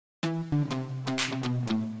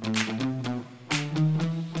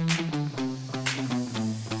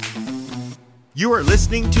You are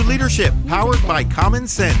listening to Leadership Powered by Common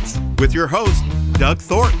Sense with your host, Doug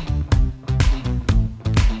Thorpe.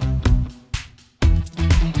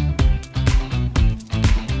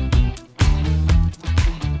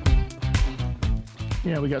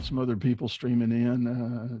 Yeah, we got some other people streaming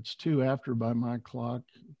in. It's 2 after by my clock.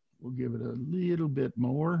 We'll give it a little bit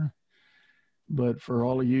more. But for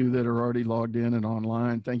all of you that are already logged in and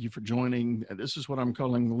online, thank you for joining. This is what I'm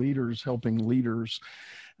calling Leaders Helping Leaders.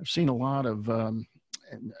 I've seen a lot of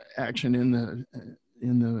action in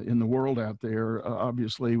the world out there.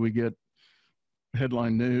 Obviously, we get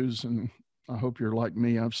headline news, and I hope you're like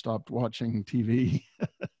me. I've stopped watching TV.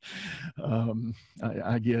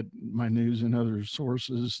 I get my news in other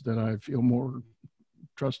sources that I feel more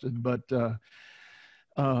trusted. But the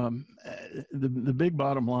big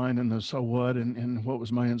bottom line and the so what and what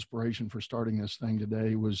was my inspiration for starting this thing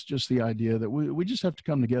today was just the idea that we just have to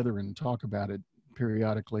come together and talk about it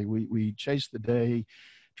periodically. We chase the day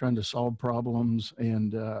trying to solve problems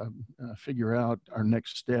and figure out our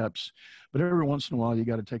next steps. But every once in a while, you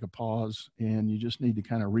got to take a pause and you just need to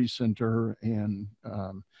kind of recenter and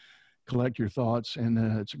collect your thoughts. And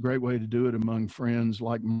it's a great way to do it among friends,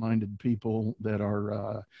 like-minded people that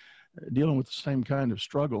are dealing with the same kind of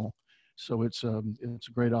struggle. So it's a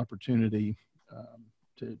great opportunity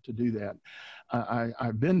to do that.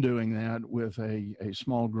 I've been doing that with a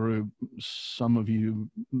small group. Some of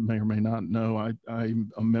you may or may not know,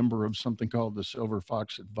 I'm a member of something called the Silver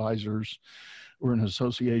Fox Advisors. We're an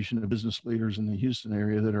association of business leaders in the Houston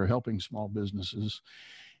area that are helping small businesses.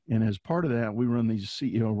 And as part of that, we run these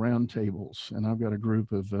CEO roundtables. And I've got a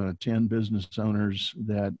group of 10 business owners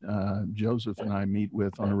that Joseph and I meet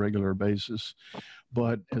with on a regular basis.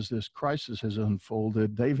 But as this crisis has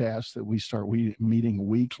unfolded, they've asked that we start meeting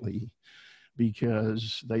weekly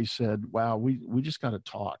because they said, wow, we just got to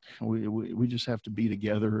talk. We just have to be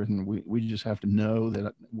together, and we just have to know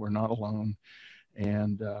that we're not alone.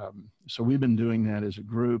 And so we've been doing that as a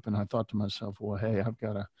group. And I thought to myself, well, hey, I've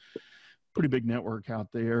got a pretty big network out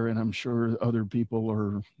there, and I'm sure other people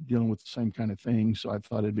are dealing with the same kind of thing. So I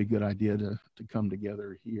thought it'd be a good idea to come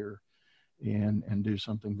together here and do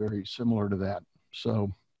something very similar to that.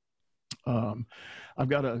 So I've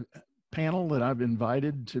got a panel that I've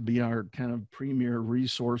invited to be our kind of premier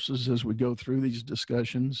resources as we go through these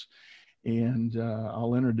discussions. And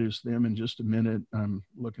I'll introduce them in just a minute. I'm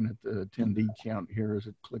looking at the attendee count here as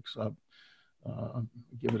it clicks up.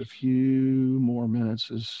 Give it a few more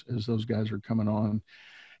minutes as those guys are coming on.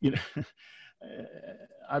 You know,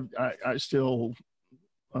 I still,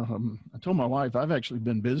 I told my wife I've actually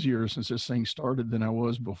been busier since this thing started than I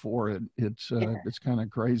was before it. It's kind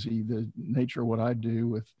of crazy, the nature of what I do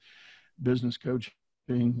with business coaching,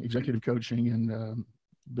 executive coaching, and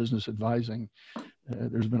business advising.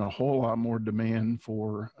 There's been a whole lot more demand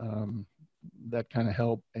for that kind of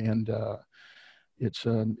help, and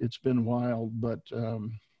it's been wild, but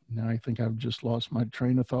now I think I've just lost my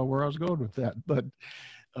train of thought where I was going with that. But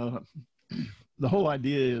the whole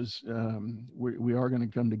idea is we are going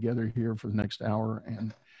to come together here for the next hour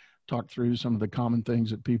and talk through some of the common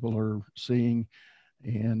things that people are seeing.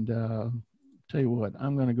 And tell you what,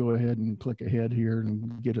 I'm going to go ahead and click ahead here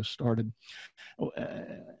and get us started.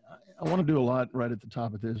 I want to do a lot right at the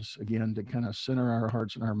top of this, again, to kind of center our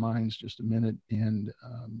hearts and our minds just a minute and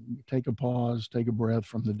take a pause, take a breath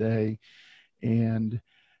from the day. And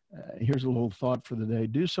here's a little thought for the day.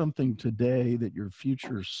 Do something today that your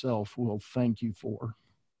future self will thank you for.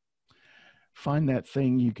 Find that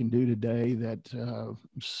thing you can do today that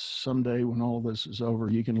someday when all this is over,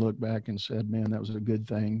 you can look back and say, man, that was a good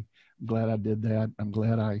thing. I'm glad I did that. I'm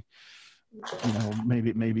glad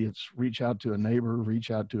maybe it's reach out to a neighbor, reach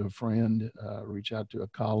out to a friend, reach out to a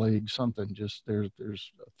colleague, something. Just there's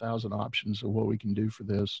 1,000 options of what we can do for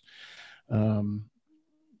this.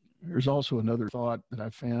 There's also another thought that I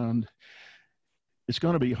found. It's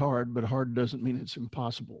going to be hard, but hard doesn't mean it's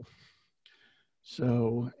impossible.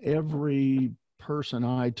 So every person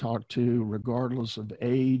I talk to, regardless of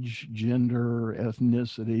age, gender,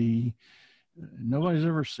 ethnicity, nobody's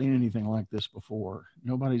ever seen anything like this before.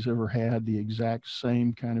 Nobody's ever had the exact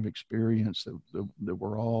same kind of experience that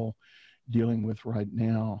we're all dealing with right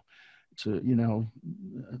now. It's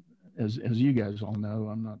as you guys all know,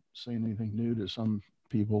 I'm not saying anything new to some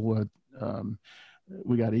people.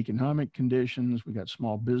 We got economic conditions, we got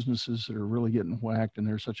small businesses that are really getting whacked, and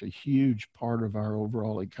they're such a huge part of our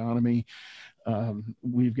overall economy.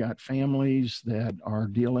 We've got families that are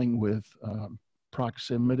dealing with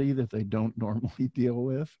proximity that they don't normally deal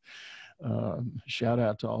with. Shout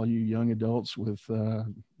out to all you young adults with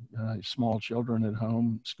small children at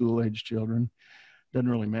home, school-age children. Doesn't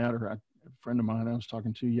really matter. friend of mine I was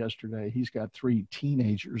talking to yesterday, he's got 3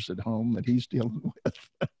 teenagers at home that he's dealing with.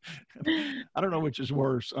 I don't know which is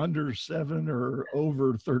worse, under 7 or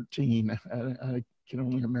over 13. I can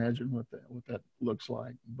only imagine what that looks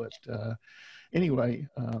like. But anyway,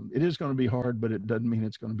 it is going to be hard, but it doesn't mean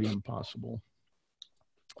it's going to be impossible.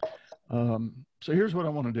 So here's what I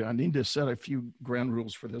want to do. I need to set a few ground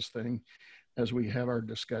rules for this thing as we have our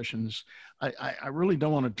discussions. I really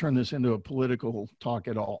don't want to turn this into a political talk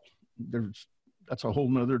at all. That's a whole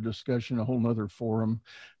nother discussion, a whole nother forum.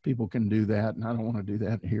 People can do that, and I don't want to do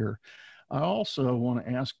that here. I also want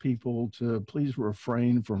to ask people to please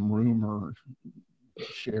refrain from rumor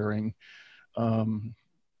sharing.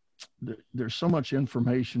 There's so much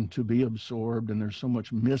information to be absorbed, and there's so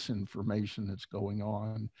much misinformation that's going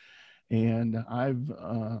on. And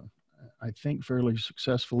I think fairly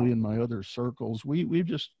successfully in my other circles, we've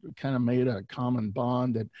just kind of made a common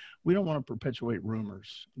bond that we don't want to perpetuate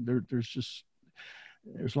rumors. There's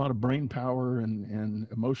a lot of brain power and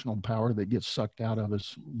emotional power that gets sucked out of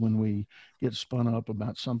us when we get spun up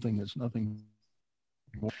about something that's nothing.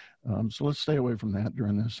 So let's stay away from that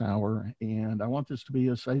during this hour. And I want this to be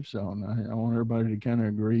a safe zone. I want everybody to kind of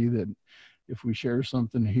agree that if we share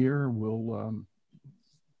something here,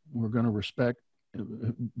 we're going to respect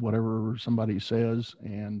whatever somebody says,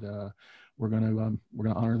 and we're going to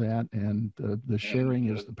honor that. And the sharing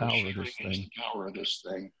is the power of this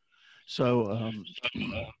thing. So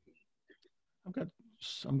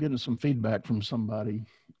I'm getting some feedback from somebody.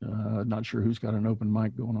 Not sure who's got an open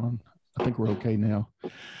mic going on. I think we're okay now.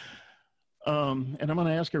 And I'm going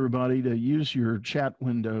to ask everybody to use your chat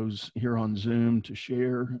windows here on Zoom to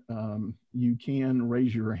share. You can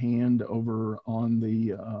raise your hand over on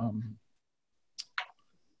the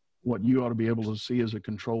what you ought to be able to see as a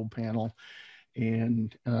control panel.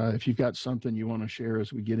 And if you've got something you want to share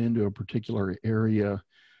as we get into a particular area,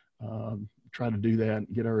 try to do that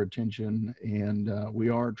and get our attention. And we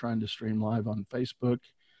are trying to stream live on Facebook.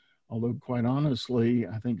 Although, quite honestly,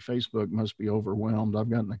 I think Facebook must be overwhelmed. I've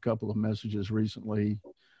gotten a couple of messages recently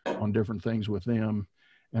on different things with them,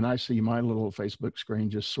 and I see my little Facebook screen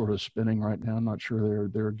just sort of spinning right now. I'm not sure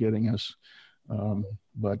they're getting us,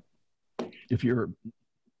 but if you're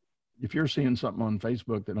seeing something on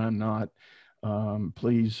Facebook that I'm not,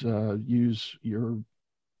 please use your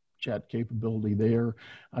chat capability there.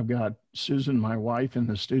 I've got Susan, my wife, in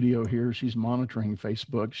the studio here. She's monitoring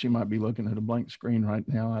Facebook. She might be looking at a blank screen right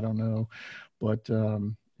now. I don't know. But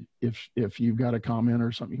if you've got a comment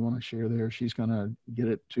or something you want to share there, she's going to get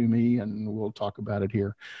it to me and we'll talk about it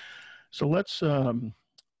here. So let's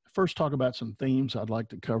first talk about some themes I'd like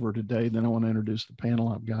to cover today. Then I want to introduce the panel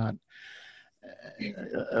I've got.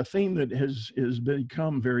 A theme that has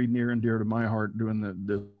become very near and dear to my heart doing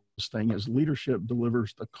this thing is leadership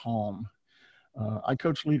delivers the calm. I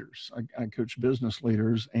coach leaders. I coach business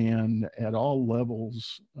leaders, and at all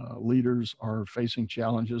levels, leaders are facing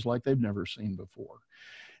challenges like they've never seen before.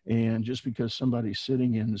 And just because somebody's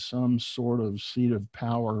sitting in some sort of seat of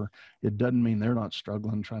power, it doesn't mean they're not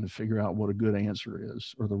struggling trying to figure out what a good answer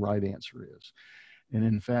is or the right answer is. And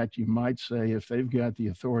in fact, you might say if they've got the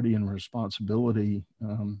authority and responsibility,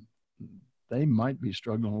 they might be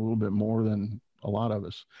struggling a little bit more than a lot of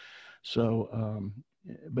us. So,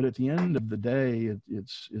 but at the end of the day,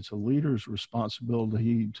 it's a leader's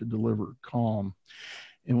responsibility to deliver calm.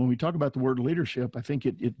 And when we talk about the word leadership, I think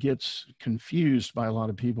it gets confused by a lot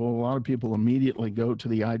of people. A lot of people immediately go to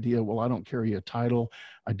the idea, well, I don't carry a title.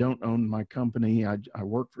 I don't own my company. I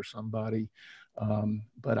work for somebody.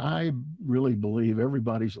 But I really believe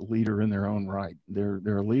everybody's a leader in their own right. They're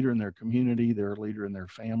a leader in their community. They're a leader in their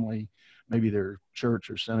family, maybe their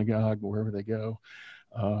church or synagogue, wherever they go.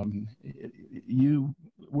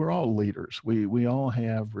 We're all leaders. We all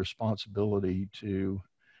have responsibility to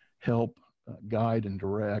help guide and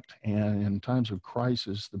direct. And in times of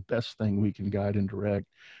crisis, the best thing we can guide and direct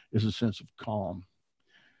is a sense of calm.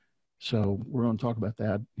 So we're going to talk about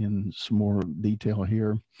that in some more detail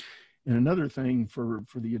here. And another thing for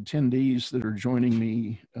the attendees that are joining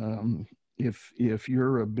me, if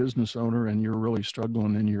you're a business owner and you're really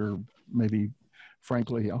struggling and you're maybe,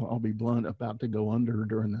 frankly, I'll be blunt, about to go under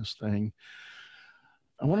during this thing,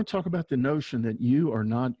 I want to talk about the notion that you are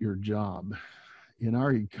not your job. In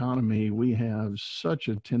our economy, we have such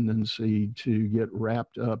a tendency to get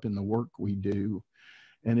wrapped up in the work we do,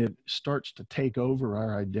 and it starts to take over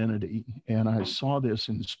our identity. And I saw this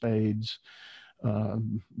in spades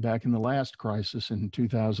back in the last crisis in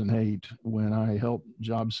 2008, when I helped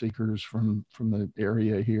job seekers from the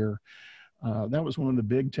area here. That was one of the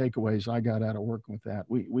big takeaways I got out of working with that.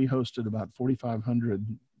 We hosted about 4,500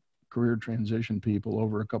 career transition people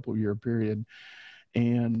over a couple-year period,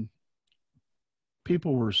 and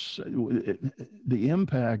people were, the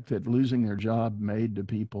impact that losing their job made to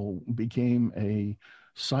people became a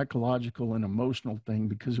psychological and emotional thing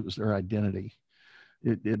because it was their identity.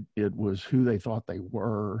 It was who they thought they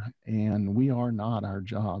were, and we are not our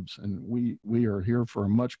jobs, and we are here for a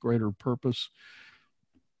much greater purpose.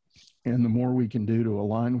 And the more we can do to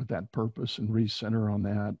align with that purpose and recenter on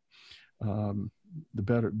that,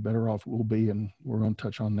 the better off we'll be. And we're going to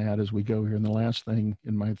touch on that as we go here. And the last thing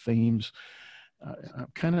in my themes, I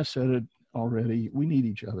kind of said it already. We need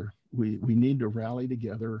each other. We need to rally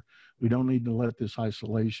together. We don't need to let this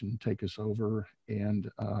isolation take us over and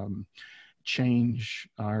change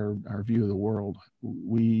our view of the world.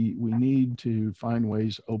 We need to find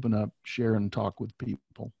ways to open up, share, and talk with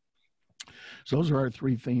people. So those are our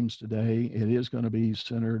three themes today. It is going to be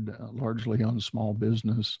centered largely on small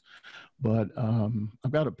business, but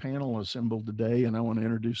I've got a panel assembled today, and I want to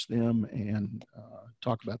introduce them and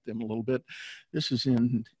talk about them a little bit. This is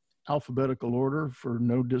in alphabetical order for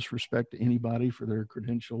no disrespect to anybody for their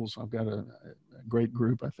credentials. I've got a great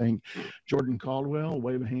group, I think. Jordan Caldwell,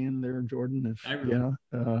 wave a hand there, Jordan.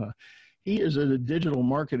 He is a digital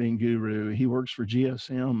marketing guru. He works for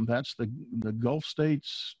GSM. That's the Gulf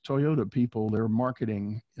States Toyota people, their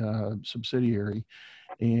marketing subsidiary.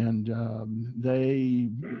 And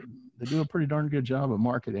they do a pretty darn good job of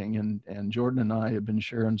marketing. And Jordan and I have been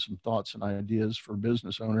sharing some thoughts and ideas for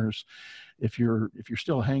business owners. If you're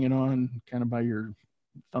still hanging on kind of by your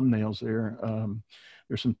thumbnails there,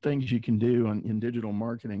 there's some things you can do in digital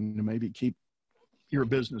marketing to maybe keep your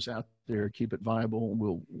business out there, keep it viable.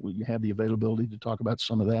 We have the availability to talk about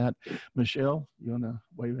some of that. Michelle, you want to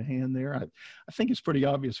wave a hand there? I think it's pretty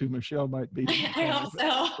obvious who Michelle might be. I hope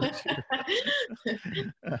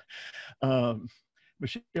so.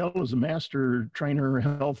 Michelle is a master trainer,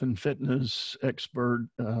 health and fitness expert.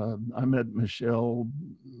 I met Michelle,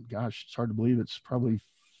 gosh, it's hard to believe it's probably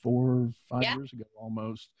 4 or 5 years ago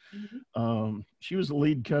almost. Mm-hmm. She was the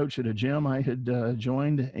lead coach at a gym I had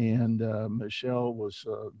joined, and Michelle was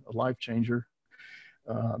a life changer.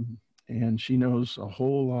 And she knows a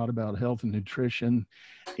whole lot about health and nutrition.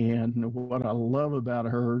 And what I love about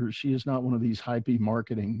her, she is not one of these hypey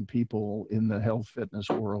marketing people in the health fitness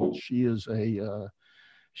world. She is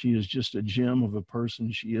just a gem of a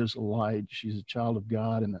person. She is a light. She's a child of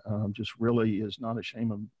God, and just really is not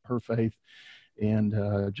ashamed of her faith. And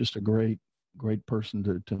just a great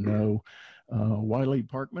person to know. Wiley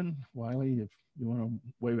Parkman. Wiley, if you want to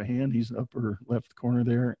wave a hand, he's in the upper left corner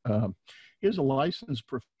there. He is a licensed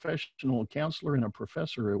professional counselor and a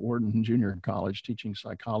professor at Wharton Junior College teaching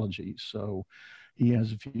psychology. So he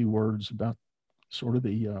has a few words about sort of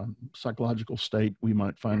the psychological state we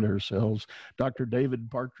might find ourselves. Dr. David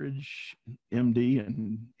Partridge, MD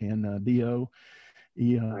and DO.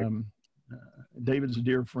 David's a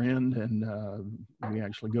dear friend, and we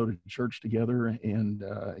actually go to church together, and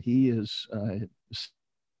he is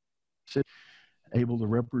able to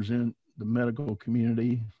represent the medical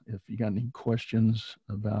community if you got any questions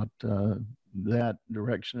about that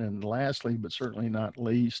direction. And lastly, but certainly not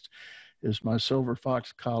least, is my Silver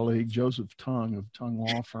Fox colleague, Joseph Tung of Tung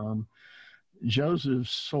Law Firm.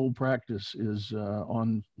 Joseph's sole practice is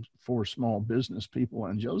on for small business people.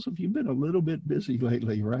 And Joseph, you've been a little bit busy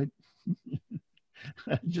lately, right?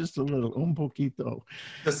 Just a little, un poquito.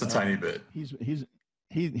 Just a tiny bit.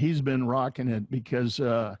 He's been rocking it because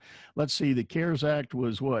let's see, the CARES Act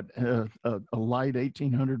was what, a light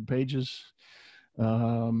 1,800 pages,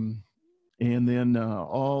 and then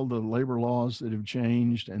all the labor laws that have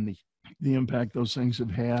changed and the impact those things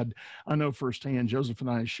have had. I know firsthand. Joseph and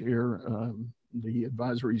I share the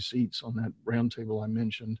advisory seats on that roundtable I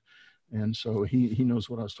mentioned, and so he knows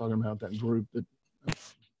what I was talking about. That group that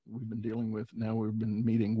we've been dealing with. Now we've been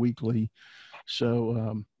meeting weekly.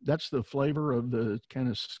 So that's the flavor of the kind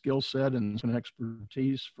of skill set and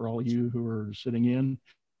expertise for all you who are sitting in.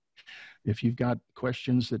 If you've got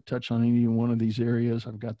questions that touch on any one of these areas,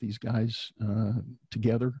 I've got these guys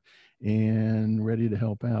together and ready to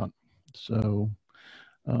help out. So,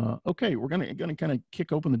 okay, we're going to kind of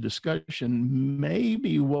kick open the discussion.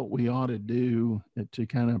 Maybe what we ought to do to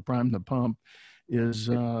kind of prime the pump is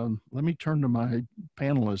let me turn to my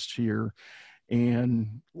panelists here,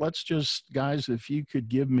 and let's just, guys, if you could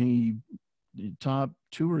give me the top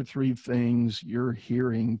 2 or 3 things you're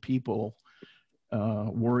hearing people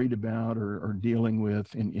worried about or dealing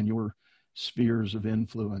with in your spheres of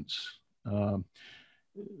influence.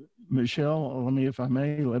 Michelle, let me, if I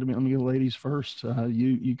may, let me go ladies first.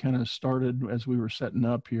 You kind of started as we were setting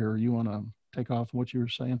up here. You want to take off what you were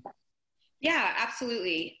saying? Yeah,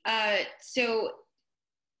 absolutely. So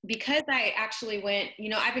because I actually went,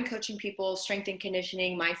 I've been coaching people, strength and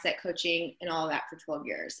conditioning, mindset coaching, and all of that for 12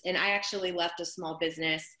 years. And I actually left a small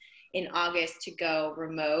business in August to go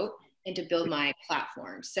remote and to build my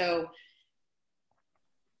platform. So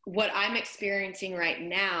what I'm experiencing right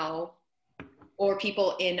now, or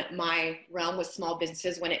people in my realm with small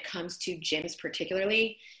businesses when it comes to gyms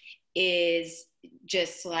particularly, is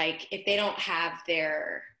just like if they don't have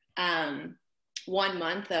their 1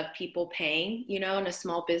 month of people paying, in a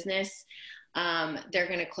small business, they're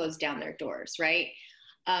going to close down their doors, right?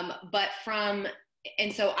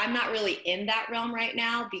 And so I'm not really in that realm right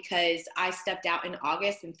now because I stepped out in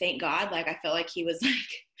August, and thank God, like I felt like he was like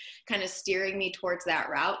kind of steering me towards that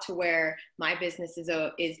route to where my business is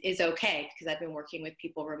okay because I've been working with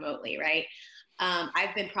people remotely, right?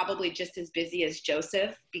 I've been probably just as busy as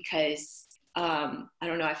Joseph because I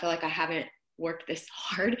don't know, I feel like I haven't worked this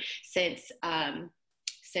hard since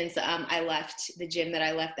I left the gym that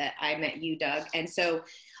I met you, Doug. And so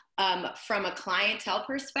from a clientele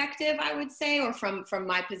perspective, I would say, or from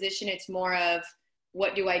my position, it's more of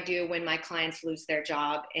what do I do when my clients lose their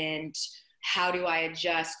job and how do I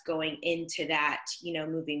adjust going into that,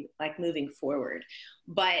 moving forward.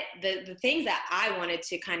 But the things that I wanted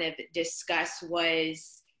to kind of discuss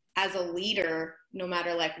was, as a leader, no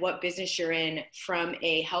matter like what business you're in, from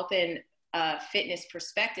a health and fitness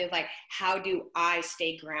perspective, like how do I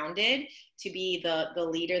stay grounded to be the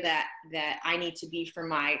leader that I need to be for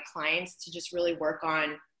my clients, to just really work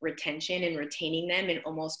on retention and retaining them and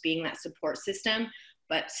almost being that support system,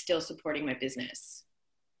 but still supporting my business.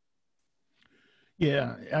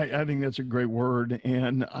 Yeah, I think that's a great word.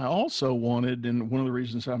 And I also wanted, and one of the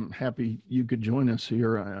reasons I'm happy you could join us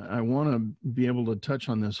here, I want to be able to touch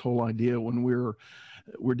on this whole idea when we're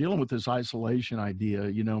dealing with this isolation idea.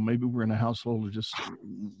 Maybe we're in a household of just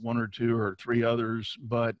one or two or three others,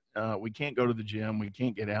 but we can't go to the gym. We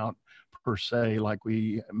can't get out per se, like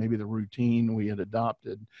maybe the routine we had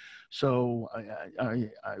adopted. So I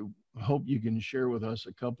hope you can share with us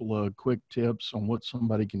a couple of quick tips on what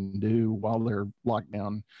somebody can do while they're locked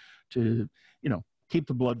down to, keep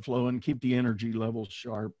the blood flowing, keep the energy levels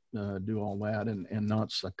sharp, do all that, and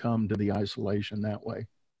not succumb to the isolation that way.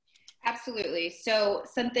 Absolutely. So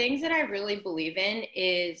some things that I really believe in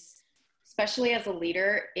is, especially as a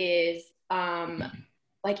leader, is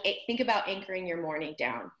think about anchoring your morning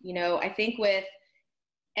down. I think with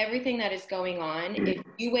everything that is going on, if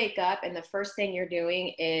you wake up and the first thing you're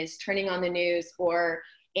doing is turning on the news or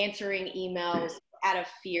answering emails out of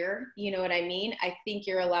fear, you know what I mean? I think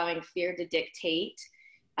you're allowing fear to dictate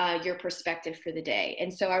your perspective for the day.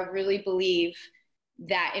 And so I really believe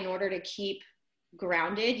that in order to keep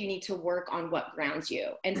grounded, you need to work on what grounds you.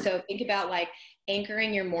 And so think about like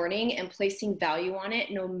anchoring your morning and placing value on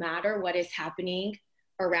it, no matter what is happening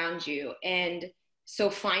around you. And so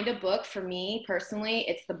find a book. For me personally,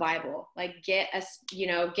 it's the Bible. Like get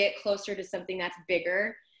closer to something that's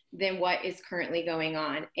bigger than what is currently going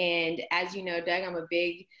on. And as you know, Doug, I'm a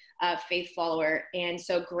big faith follower. And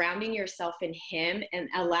so grounding yourself in him and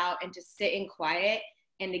to sit in quiet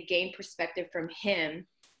and to gain perspective from him,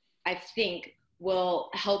 I think will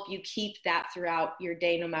help you keep that throughout your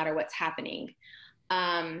day, no matter what's happening.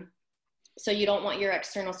 So you don't want your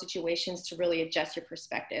external situations to really adjust your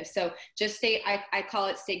perspective. So just I call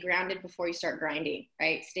it stay grounded before you start grinding,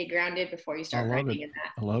 right? Stay grounded before you start grinding in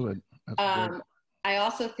that. I love it. That's great. I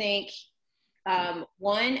also think,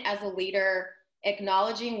 one, as a leader,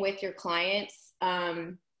 acknowledging with your clients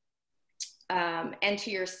and to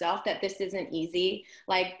yourself that this isn't easy.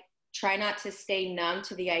 Like try not to stay numb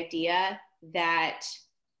to the idea that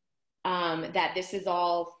this is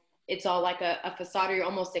all, it's all like a facade, or you're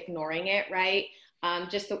almost ignoring it, right?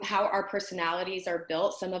 Just how our personalities are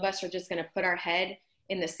built. Some of us are just going to put our head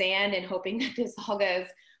in the sand and hoping that this all goes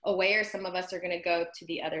away, or some of us are going to go to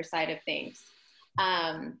the other side of things.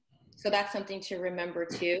 So that's something to remember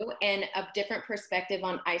too. And a different perspective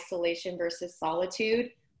on isolation versus solitude.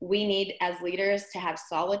 We need, as leaders, to have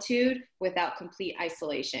solitude without complete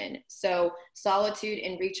isolation. So solitude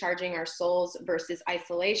and recharging our souls versus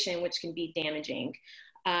isolation, which can be damaging.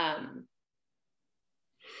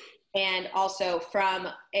 And also from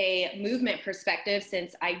a movement perspective,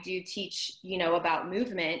 since I do teach, about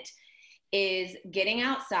movement, is getting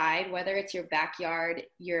outside, whether it's your backyard,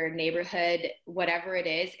 your neighborhood, whatever it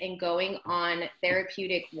is, and going on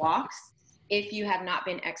therapeutic walks if you have not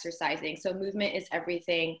been exercising. So movement is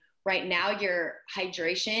everything. Right now, your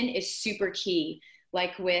hydration is super key,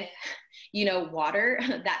 like with, water,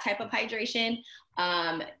 that type of hydration.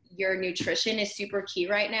 Your nutrition is super key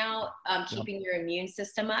right now, keeping your immune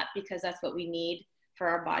system up, because that's what we need for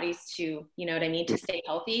our bodies to, to stay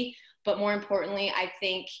healthy. But more importantly, I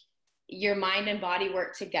think your mind and body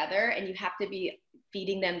work together, and you have to be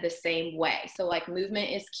feeding them the same way. So like movement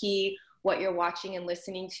is key. What you're watching and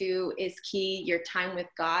listening to is key. Your time with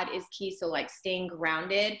God is key. So like staying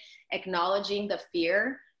grounded, acknowledging the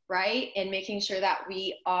fear, right? And making sure that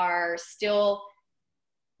we are still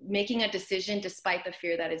making a decision despite the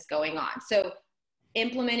fear that is going on. So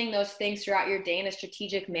implementing those things throughout your day in a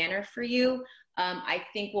strategic manner for you, I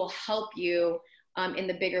think will help you in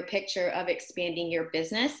the bigger picture of expanding your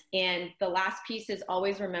business. And the last piece is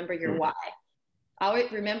always remember your why.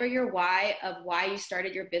 Always remember your why of why you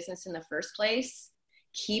started your business in the first place.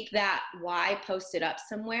 Keep that why posted up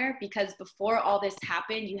somewhere, because before all this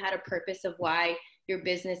happened, you had a purpose of why your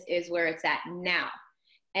business is where it's at now.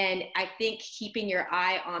 And I think keeping your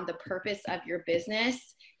eye on the purpose of your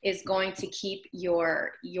business is going to keep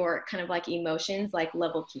your kind of like emotions like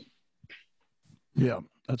level key. Yeah,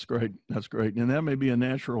 that's great. That's great. And that may be a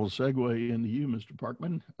natural segue into you, Mr.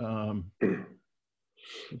 Parkman.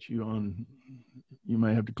 Put you on, you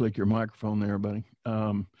may have to click your microphone there, buddy.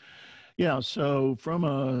 Yeah, so from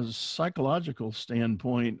a psychological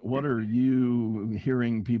standpoint, what are you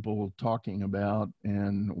hearing people talking about,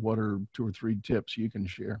 and what are 2 or 3 tips you can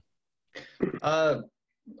share? Kind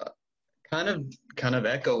of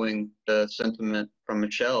echoing the sentiment from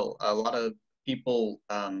Michelle. A lot of people,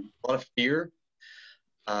 a lot of fear,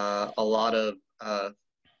 a lot of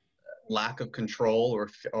lack of control,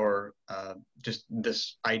 or just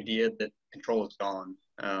this idea that control is gone.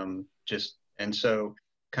 And so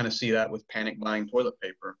kind of see that with panic buying toilet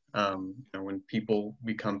paper. When people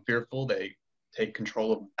become fearful, they take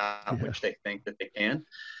control of that which they think that they can.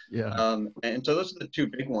 And so those are the 2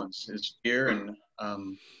 big ones: is fear and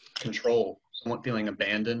control, somewhat feeling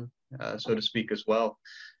abandoned, so to speak, as well.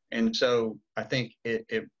 And so I think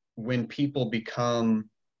when people become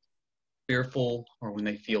fearful, or when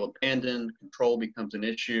they feel abandoned, control becomes an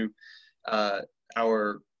issue,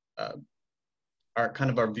 our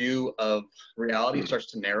view of reality starts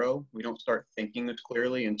to narrow. We don't start thinking as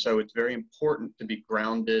clearly. And so it's very important to be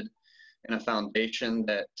grounded in a foundation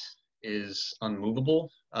that is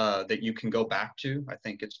unmovable, that you can go back to. I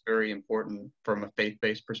think it's very important from a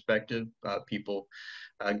faith-based perspective, people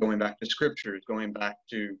going back to scriptures, going back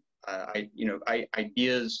to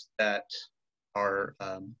ideas that are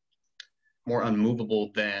more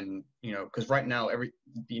unmovable than, because right now,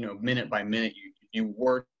 minute by minute, you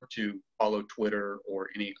were to follow Twitter or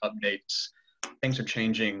any updates, things are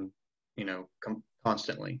changing,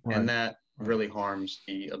 constantly. Right. And that really harms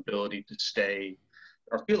the ability to stay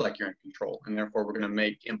or feel like you're in control. And therefore, we're going to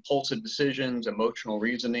make impulsive decisions, emotional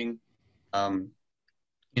reasoning. There's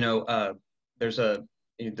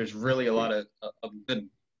really a lot of good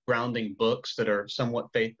grounding books that are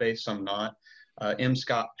somewhat faith-based, some not. M.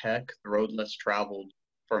 Scott Peck, The Road Less Traveled,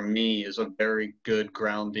 for me, is a very good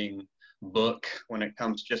grounding book when it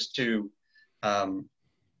comes just to,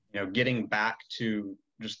 getting back to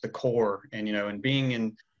just the core, and being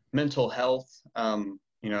in mental health. I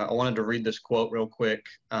wanted to read this quote real quick,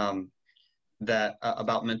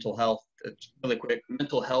 about mental health. It's really quick.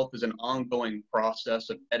 Mental health is an ongoing process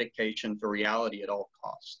of dedication to reality at all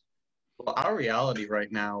costs. Well, our reality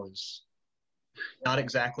right now is not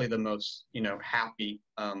exactly the most, happy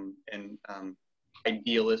and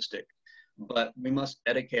idealistic, but we must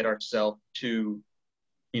dedicate ourselves to,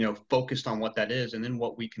 focused on what that is, and then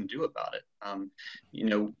what we can do about it.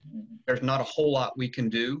 There's not a whole lot we can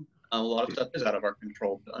do. A lot of stuff is out of our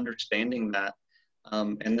control, but understanding that,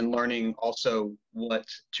 and then learning also what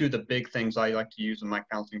 2 of the big things I like to use in my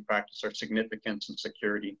counseling practice are significance and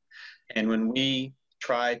security. And when we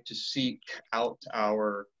try to seek out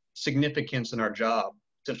our significance in our job,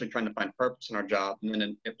 essentially trying to find purpose in our job, and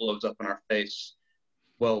then it blows up in our face,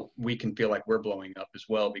 well, we can feel like we're blowing up as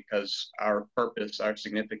well, because our purpose, our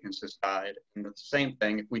significance has died. And the same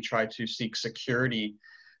thing, if we try to seek security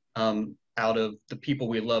out of the people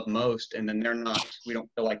we love most, and then we don't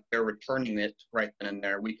feel like they're returning it right then and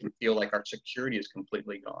there, we can feel like our security is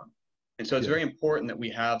completely gone. And so it's very important that we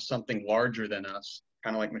have something larger than us,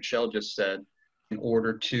 kind of like Michelle just said, in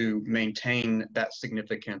order to maintain that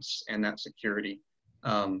significance and that security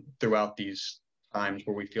throughout these times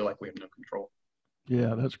where we feel like we have no control.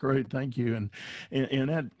 Yeah, that's great. Thank you. And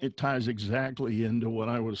that it ties exactly into what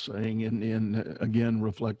I was saying in again,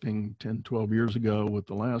 reflecting 10, 12 years ago with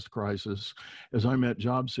the last crisis, as I met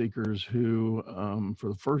job seekers who,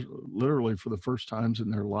 literally for the first times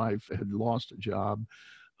in their life, had lost a job.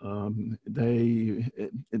 And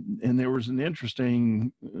there was an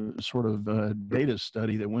interesting sort of data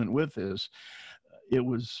study that went with this. it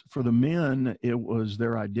was for the men, it was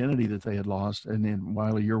their identity that they had lost. And in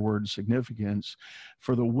Wiley, your word, significance.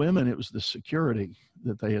 For the women, it was the security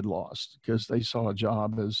that they had lost because they saw a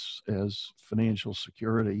job as financial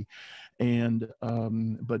security. And,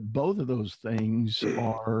 but both of those things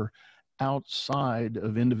are outside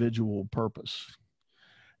of individual purpose.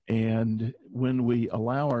 And when we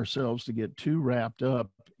allow ourselves to get too wrapped up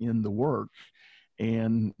in the work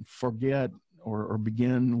and forget or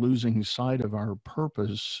begin losing sight of our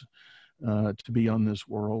purpose to be on this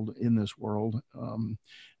world, in this world,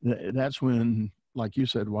 that's when, like you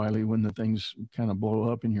said, Wiley, when the things kind of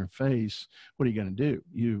blow up in your face, what are you going to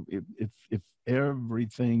do? If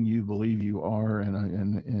everything you believe you are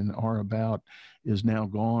and are about is now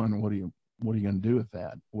gone, what are you going to do with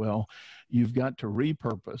that? Well, you've got to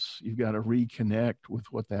repurpose. You've got to reconnect with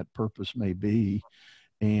what that purpose may be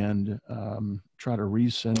and try to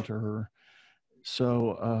recenter.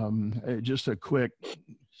 So just a quick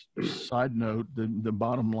side note, the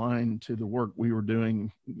bottom line to the work we were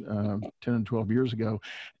doing 10 and 12 years ago,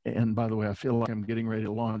 and by the way, I feel like I'm getting ready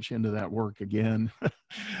to launch into that work again.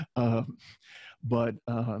 But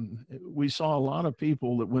we saw a lot of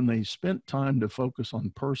people that when they spent time to focus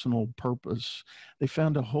on personal purpose, they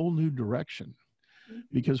found a whole new direction.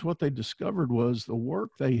 Because what they discovered was the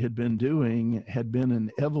work they had been doing had been an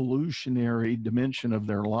evolutionary dimension of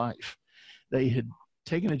their life. They had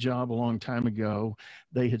taken a job a long time ago.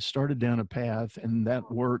 They had started down a path, and that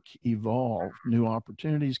work evolved. New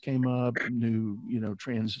opportunities came up, new,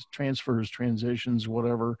 transfers, transitions,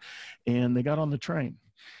 whatever, and they got on the train.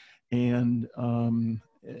 And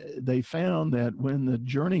they found that when the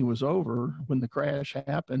journey was over, when the crash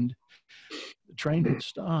happened, the train had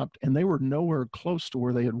stopped, and they were nowhere close to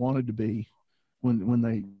where they had wanted to be when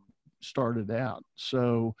they started out.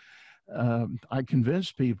 So I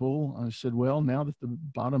convinced people, I said, well, now that the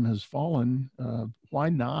bottom has fallen, why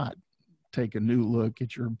not take a new look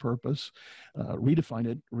at your purpose, redefine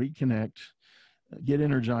it, reconnect, get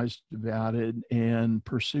energized about it, and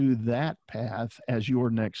pursue that path as your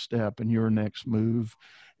next step and your next move.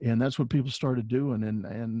 And that's what people started doing.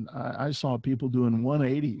 And I saw people doing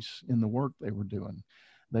 180s in the work they were doing.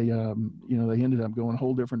 They, they ended up going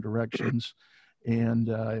whole different directions, and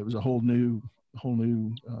it was a whole new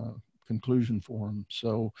conclusion for them.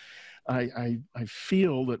 So I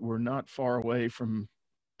feel that we're not far away from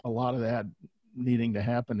a lot of that needing to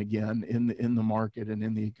happen again in the market and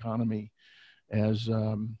in the economy, as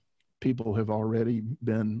people have already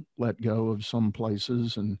been let go of some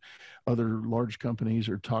places, and other large companies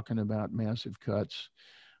are talking about massive cuts.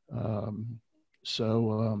 Let's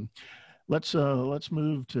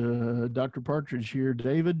move to Dr. Partridge here.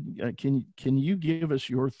 David, can you give us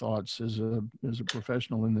your thoughts as a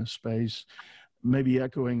professional in this space, maybe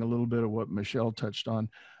echoing a little bit of what Michelle touched on?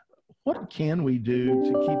 What can we do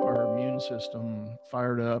to keep our immune system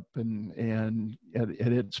fired up and at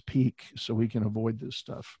its peak so we can avoid this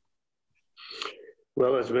stuff?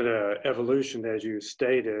 Well, it's been an evolution, as you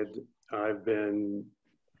stated. I'm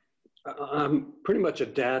pretty much a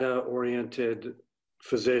data-oriented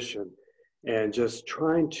physician, and just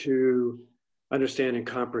trying to understand and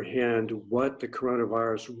comprehend what the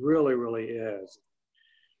coronavirus really is.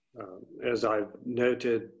 As I've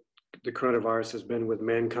noted, the coronavirus has been with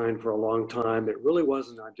mankind for a long time. It really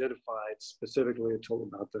wasn't identified specifically until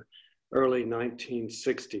about the early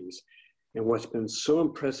 1960s. And what's been so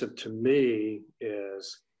impressive to me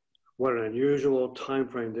is what an unusual time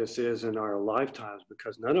frame this is in our lifetimes,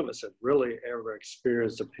 because none of us have really ever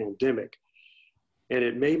experienced a pandemic. And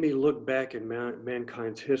it made me look back in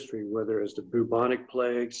mankind's history, whether it's the bubonic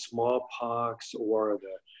plague, smallpox, or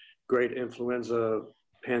the great influenza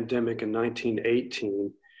pandemic in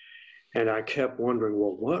 1918. And I kept wondering,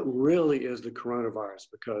 well, what really is the coronavirus?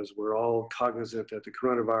 Because we're all cognizant that the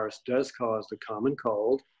coronavirus does cause the common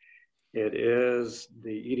cold. It is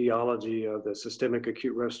the etiology of the systemic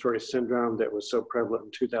acute respiratory syndrome that was so prevalent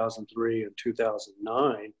in 2003 and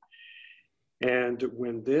 2009. And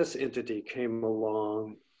when this entity came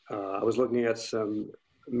along, I was looking at some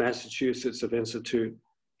Massachusetts Institute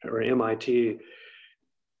or MIT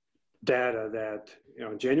data that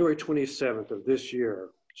on January 27th of this year,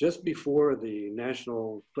 just before the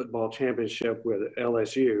National Football Championship with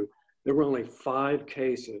LSU, there were only 5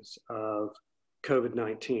 cases of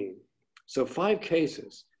COVID-19. So 5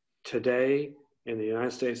 cases. Today in the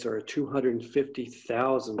United States, there are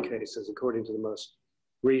 250,000 cases, according to the most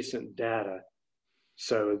recent data.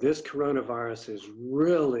 So this coronavirus has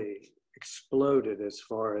really exploded as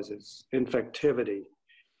far as its infectivity.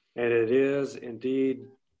 And it is indeed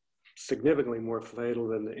significantly more fatal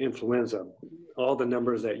than the influenza. All the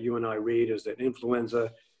numbers that you and I read is that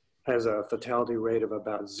influenza has a fatality rate of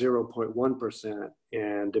about 0.1%.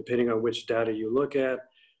 And depending on which data you look at,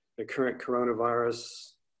 the current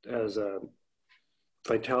coronavirus has a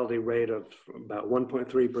fatality rate of about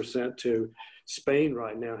 1.3% to Spain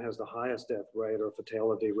right now has the highest death rate or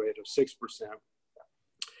fatality rate of 6%.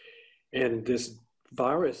 And this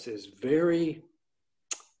virus is very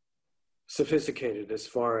sophisticated as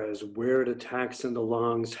far as where it attacks in the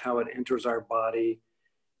lungs, how it enters our body,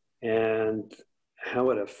 and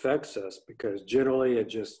how it affects us, because generally it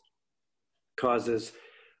just causes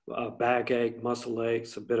backache, muscle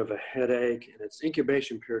aches, a bit of a headache, and its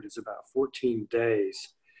incubation period is about 14 days.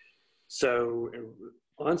 So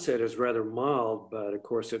onset is rather mild, but of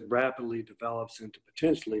course it rapidly develops into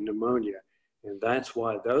potentially pneumonia. And that's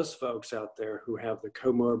why those folks out there who have the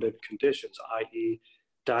comorbid conditions, i.e.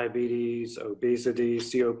 diabetes, obesity,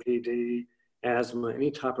 COPD, asthma,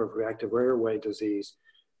 any type of reactive airway disease,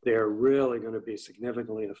 they're really going to be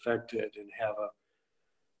significantly affected and have a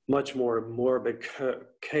much more morbid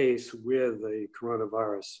case with the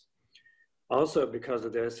coronavirus. Also, because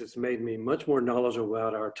of this, it's made me much more knowledgeable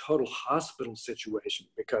about our total hospital situation,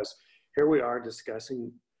 because here we are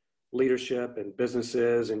discussing leadership and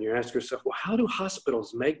businesses, and you ask yourself, well, how do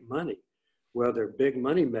hospitals make money? Well, their big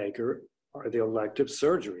money maker are the elective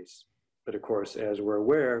surgeries. But of course, as we're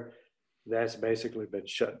aware, that's basically been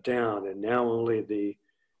shut down, and now only the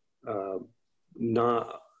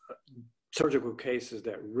surgical cases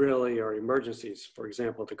that really are emergencies, for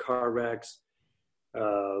example, the car wrecks,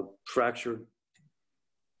 fractured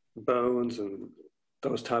bones and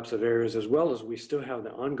those types of areas, as well as we still have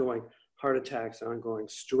the ongoing heart attacks, ongoing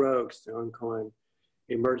strokes, the ongoing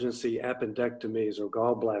emergency appendectomies or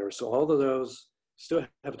gallbladder. So all of those still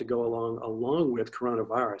have to go along with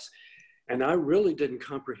coronavirus. And I really didn't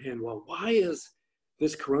comprehend, well, why is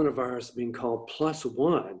this coronavirus being called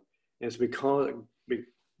 +1? As we call it,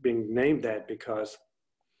 being named that because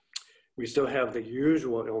we still have the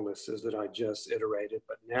usual illnesses that I just iterated,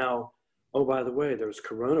 but now, oh, by the way, there's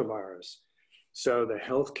coronavirus. So the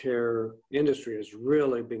healthcare industry is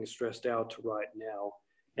really being stressed out right now.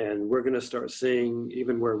 And we're going to start seeing,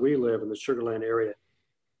 even where we live in the Sugar Land area,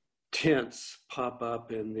 tents pop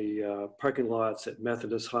up in the parking lots at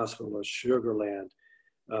Methodist Hospital or Sugar Land.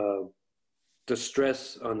 The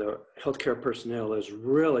stress on the healthcare personnel is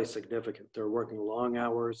really significant. They're working long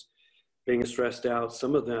hours, being stressed out.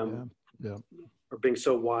 Some of them are being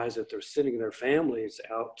so wise that they're sending their families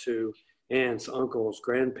out to aunts, uncles,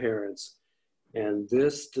 grandparents. And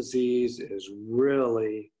this disease is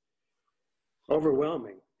really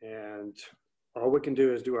overwhelming. And all we can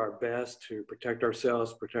do is do our best to protect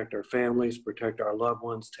ourselves, protect our families, protect our loved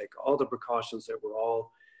ones, take all the precautions that we're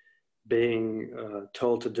all being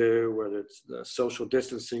told to do, whether it's the social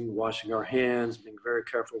distancing, washing our hands, being very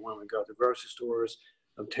careful when we go to the grocery stores,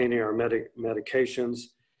 obtaining our medications,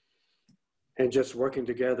 and just working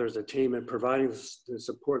together as a team and providing the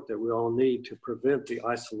support that we all need to prevent the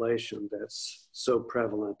isolation that's so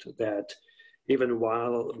prevalent. That even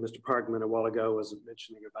while Mr. Parkman a while ago was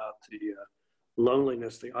mentioning about the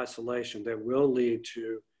loneliness, the isolation that will lead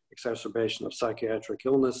to exacerbation of psychiatric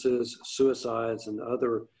illnesses, suicides, and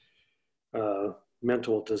other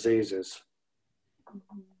mental diseases.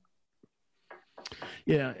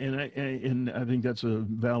 Yeah, and I think that's a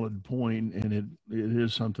valid point, and it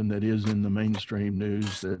is something that is in the mainstream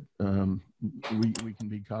news that we can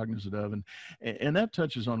be cognizant of, and that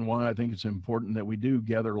touches on why I think it's important that we do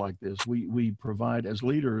gather like this. We provide, as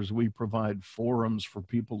leaders, we provide forums for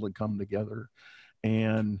people to come together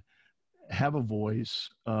and have a voice,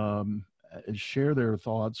 share their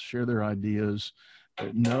thoughts, share their ideas,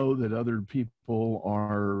 know that other people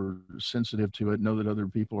are sensitive to it, know that other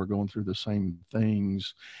people are going through the same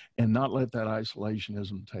things, and not let that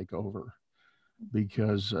isolationism take over,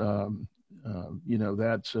 because you know,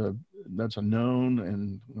 that's a known,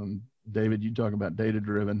 and David, you talk about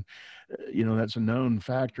data-driven, you know, that's a known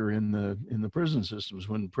factor in the prison systems.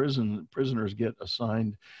 When prisoners get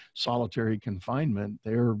assigned solitary confinement,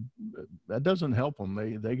 that doesn't help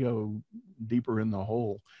them. They go deeper in the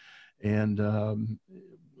hole. And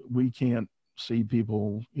we can't see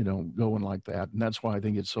people, you know, going like that. And that's why I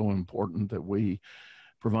think it's so important that we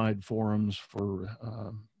provide forums for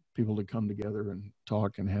people to come together and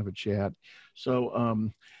talk and have a chat. So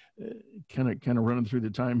kind of running through the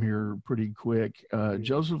time here pretty quick.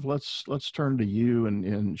 Joseph, let's turn to you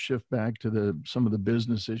and shift back to some of the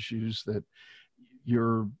business issues that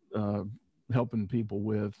you're helping people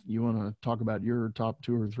with. You want to talk about your top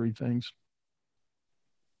 2 or 3 things?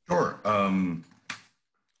 Sure.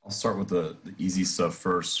 I'll start with the easy stuff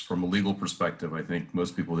first. From a legal perspective, I think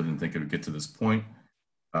most people didn't think it would get to this point.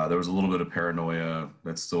 There was a little bit of paranoia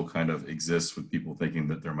that still kind of exists with people thinking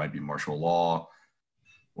that there might be martial law,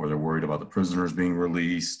 or they're worried about the prisoners being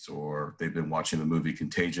released, or they've been watching the movie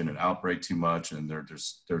Contagion and Outbreak too much, and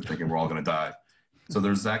they're thinking we're all going to die. So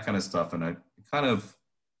there's that kind of stuff, and I kind of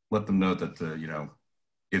let them know that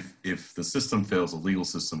if the system fails, the legal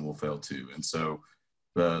system will fail too. And so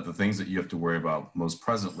the things that you have to worry about most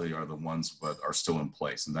presently are the ones that are still in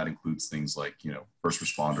place, and that includes things like first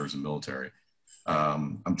responders and military.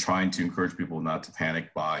 I'm trying to encourage people not to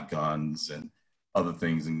panic buy guns and other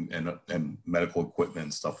things and medical equipment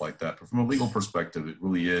and stuff like that. But from a legal perspective, it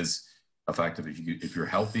really is a fact of if you're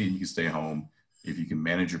healthy and you can stay home, if you can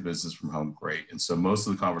manage your business from home, great. And so most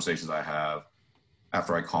of the conversations I have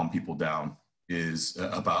after I calm people down is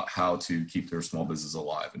about how to keep their small business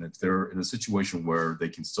alive. And if they're in a situation where they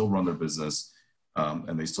can still run their business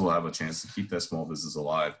and they still have a chance to keep that small business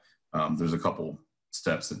alive, there's a couple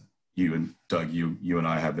steps that you and Doug, you and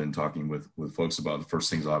I have been talking with folks about. The first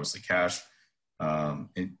thing is obviously cash.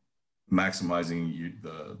 And maximizing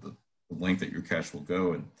the length that your cash will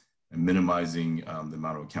go and minimizing the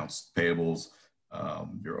amount of accounts payables,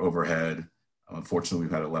 your overhead. Unfortunately,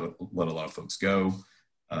 we've had to let a lot of folks go.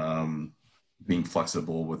 Being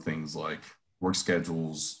flexible with things like work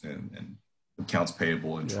schedules and accounts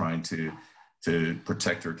payable, and trying to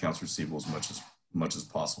protect your accounts receivable as much as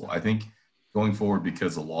possible. I think going forward,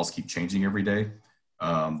 because the laws keep changing every day,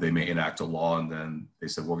 they may enact a law and then they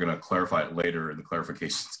said, we're going to clarify it later, and the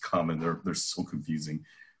clarifications come and they're so confusing.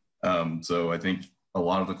 So I think a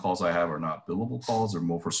lot of the calls I have are not billable calls. They're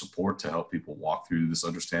more for support to help people walk through this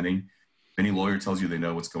understanding. If any lawyer tells you they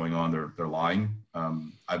know what's going on, they're lying.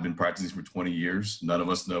 I've been practicing for 20 years. None of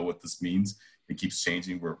us know what this means. It keeps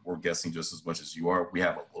changing. We're guessing just as much as you are. We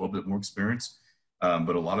have a little bit more experience,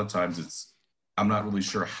 but a lot of times I'm not really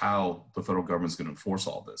sure how the federal government's going to enforce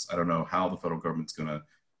all this. I don't know how the federal government's going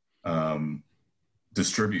to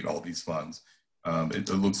distribute all these funds. It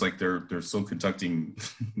looks like they're still conducting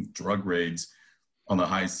drug raids on the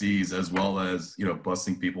high seas, as well as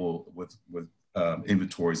busting people with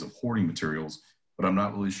inventories of hoarding materials. But I'm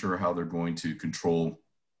not really sure how they're going to control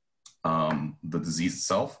the disease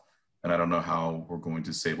itself, and I don't know how we're going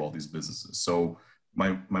to save all these businesses. So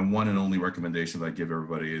my one and only recommendation that I give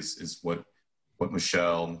everybody is what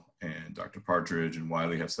Michelle and Dr. Partridge and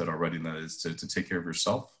Wiley have said already, and that is to take care of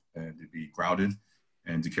yourself and to be grounded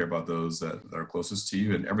and to care about those that are closest to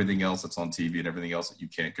you, and everything else that's on TV and everything else that you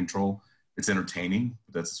can't control. It's entertaining,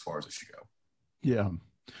 but that's as far as it should go.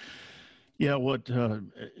 Yeah. What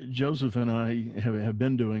Joseph and I have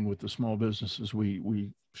been doing with the small businesses we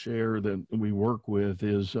share that we work with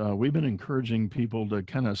is we've been encouraging people to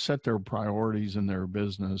kind of set their priorities in their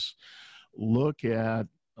business, look at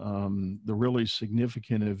the really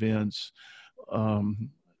significant events,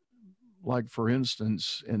 like for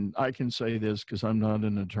instance, and I can say this because I'm not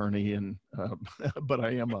an attorney, and but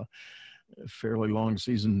I am a fairly long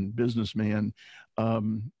seasoned businessman.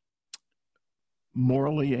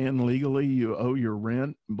 Morally and legally, you owe your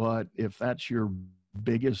rent, but if that's your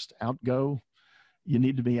biggest outgo, you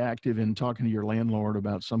need to be active in talking to your landlord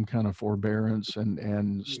about some kind of forbearance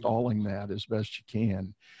and stalling that as best you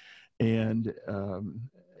can. And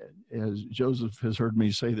as Joseph has heard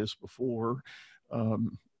me say this before,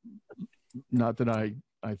 not that I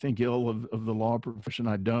think ill of the law profession,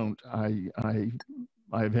 I don't.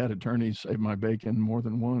 I've had attorneys save my bacon more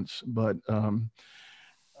than once, but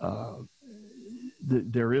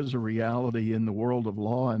there is a reality in the world of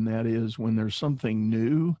law, and that is when there's something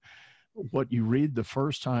new, what you read the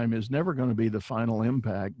first time is never going to be the final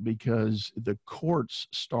impact, because the courts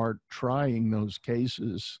start trying those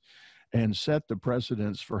cases and set the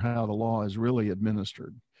precedents for how the law is really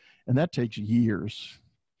administered. And that takes years.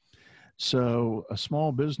 So a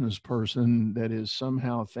small business person that is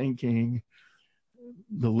somehow thinking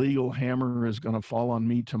the legal hammer is going to fall on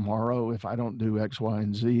me tomorrow if I don't do X, Y,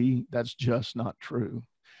 and Z, that's just not true.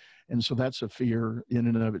 And so that's a fear in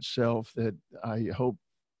and of itself that I hope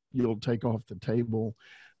you'll take off the table.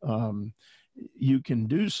 You can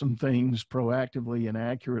do some things proactively and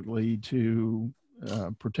accurately to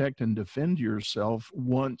protect and defend yourself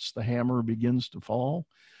once the hammer begins to fall,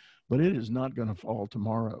 but it is not going to fall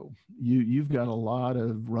tomorrow. You've got a lot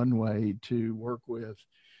of runway to work with.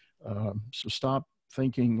 So stop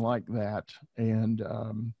thinking like that and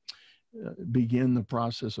begin the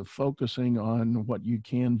process of focusing on what you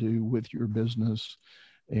can do with your business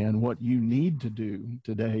and what you need to do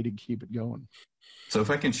today to keep it going. So if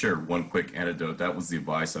I can share one quick anecdote, that was the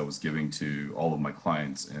advice I was giving to all of my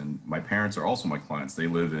clients. And my parents are also my clients. They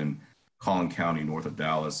live in Collin County, north of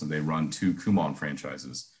Dallas, and they run 2 Kumon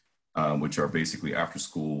franchises. which are basically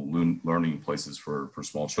after-school learning places for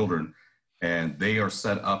small children. And they are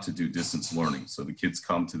set up to do distance learning. So the kids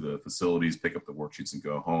come to the facilities, pick up the worksheets, and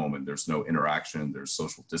go home, and there's no interaction. There's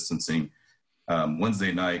social distancing.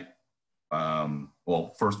 Wednesday night,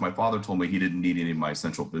 well, first, my father told me he didn't need any of my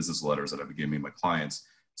essential business letters that I've been giving my clients,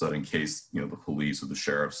 so that in case, the police or the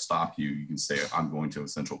sheriff stop you, you can say, I'm going to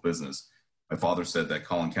essential business. My father said that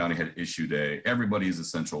Collin County had issued everybody's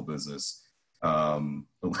essential business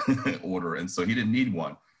order, and so he didn't need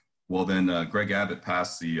one. Well, then Greg Abbott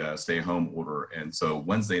passed the stay-home order, and so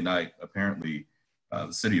Wednesday night, apparently,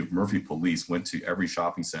 the city of Murphy police went to every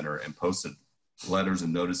shopping center and posted letters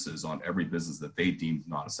and notices on every business that they deemed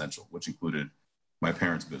not essential, which included my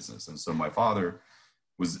parents' business. And so my father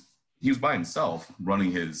was by himself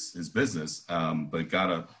running his business, but got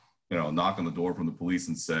a knock on the door from the police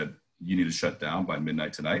and said, you need to shut down by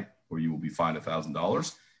midnight tonight or you will be fined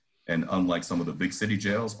 $1,000. And unlike some of the big city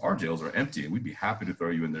jails, our jails are empty and we'd be happy to throw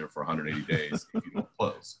you in there for 180 days if you don't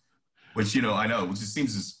close, which, I know, which just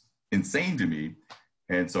seems just insane to me.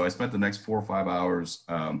 And so I spent the next 4 or 5 hours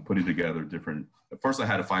putting together first I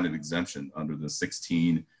had to find an exemption under the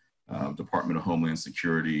 16 Department of Homeland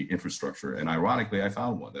Security infrastructure. And ironically, I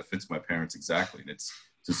found one that fits my parents exactly. And it's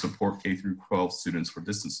to support K through 12 students for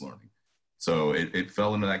distance learning. So it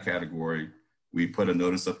fell into that category. We put a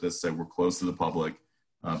notice up that said we're closed to the public,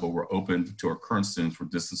 but we're open to our current students for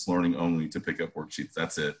distance learning only to pick up worksheets.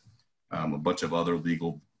 That's it. A bunch of other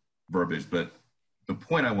legal verbiage. But the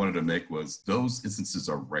point I wanted to make was those instances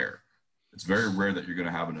are rare. It's very rare that you're going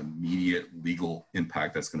to have an immediate legal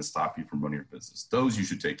impact that's going to stop you from running your business. Those you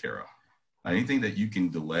should take care of. Anything that you can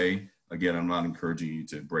delay, again, I'm not encouraging you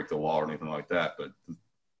to break the law or anything like that, but the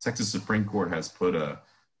Texas Supreme Court has put a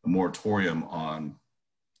moratorium on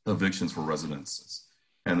evictions for residences.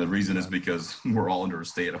 And the reason is because we're all under a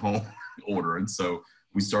stay-at-home order. And so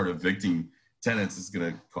we start evicting tenants, is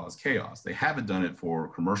going to cause chaos. They haven't done it for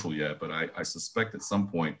commercial yet, but I suspect at some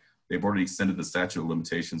point they've already extended the statute of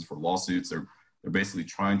limitations for lawsuits. They're basically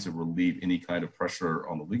trying to relieve any kind of pressure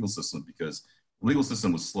on the legal system because the legal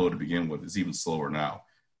system was slow to begin with. It's even slower now.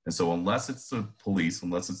 And so unless it's the police,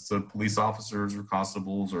 unless it's the police officers or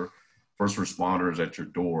constables or first responders at your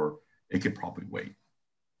door, it could probably wait.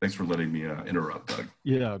 Thanks for letting me interrupt, Doug.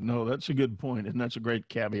 Yeah, no, that's a good point, and that's a great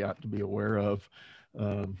caveat to be aware of,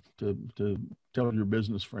 to tell your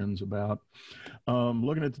business friends about.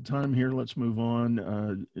 Looking at the time here, let's move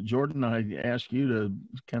on. Jordan, I asked you to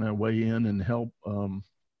kind of weigh in and help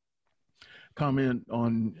comment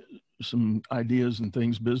on some ideas and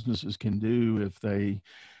things businesses can do if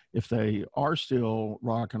they are still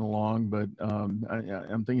rocking along, but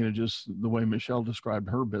I'm thinking of just the way Michelle described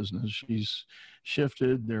her business. She's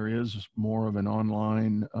shifted. There is more of an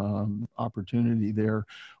online opportunity there.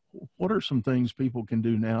 What are some things people can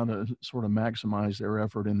do now to sort of maximize their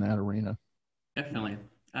effort in that arena? Definitely.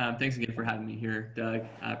 Thanks again for having me here, Doug.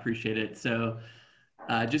 I appreciate it. So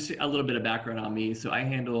just a little bit of background on me. So I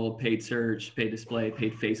handle paid search, paid display,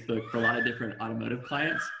 paid Facebook for a lot of different automotive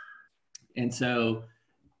clients. And so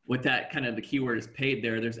with that, kind of the keyword is paid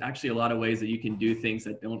there, there's actually a lot of ways that you can do things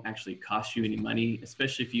that don't actually cost you any money,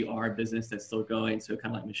 especially if you are a business that's still going. So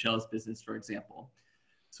kind of like Michelle's business, for example.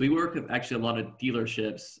 So we work with actually a lot of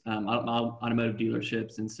dealerships, automotive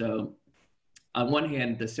dealerships. And so on one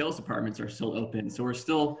hand, the sales departments are still open. So we're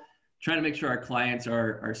still trying to make sure our clients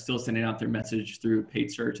are still sending out their message through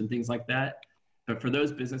paid search and things like that. But for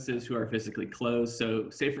those businesses who are physically closed, so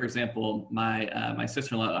say, for example, my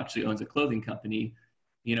sister-in-law actually owns a clothing company.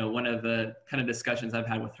 One of the kind of discussions I've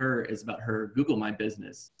had with her is about her Google My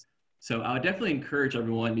Business. So I would definitely encourage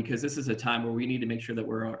everyone, because this is a time where we need to make sure that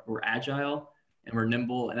we're agile and we're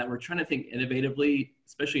nimble and that we're trying to think innovatively,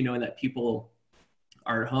 especially knowing that people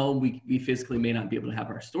are at home. We physically may not be able to have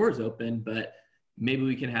our stores open, but maybe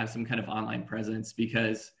we can have some kind of online presence,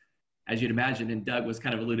 because as you'd imagine, and Doug was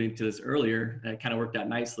kind of alluding to this earlier, that kind of worked out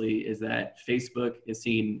nicely, is that Facebook is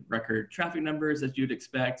seeing record traffic numbers as you'd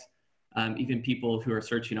expect. Even people who are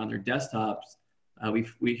searching on their desktops,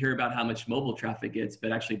 we hear about how much mobile traffic gets,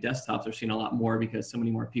 but actually desktops are seeing a lot more because so many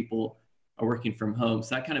more people are working from home.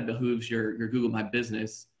 So that kind of behooves your Google My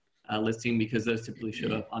Business listing, because those typically show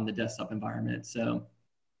up on the desktop environment. So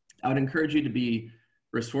I would encourage you to be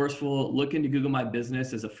resourceful. Look into Google My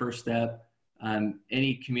Business as a first step.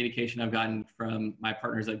 Any communication I've gotten from my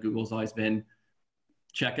partners at Google has always been,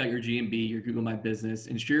 check out your GMB, your Google My Business,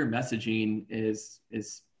 ensure your messaging is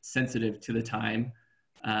sensitive to the time,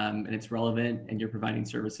 and it's relevant, and you're providing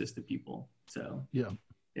services to people. So yeah.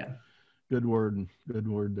 Good word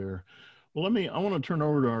there. Well, I want to turn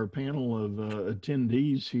over to our panel of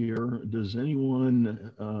attendees here. Does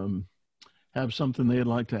anyone have something they'd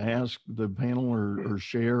like to ask the panel or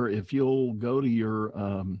share, if you'll go to your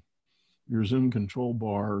Zoom control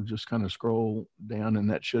bar, just kind of scroll down and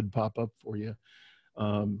that should pop up for you.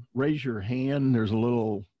 Raise your hand. There's a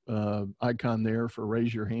little icon there for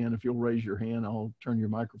raise your hand. If you'll raise your hand, I'll turn your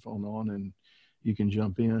microphone on and you can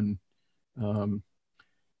jump in.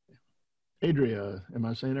 Adria, am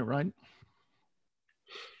I saying it right?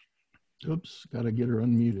 Oops, got to get her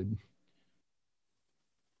unmuted.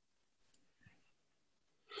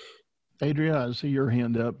 Adria, I see your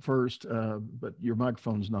hand up first, but your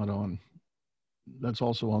microphone's not on. That's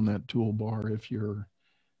also on that toolbar if you're,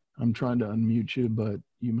 I'm trying to unmute you, but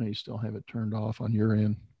you may still have it turned off on your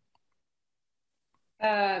end.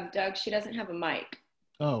 Doug, she doesn't have a mic.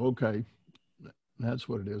 Oh, okay. That's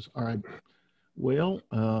what it is. All right. Well,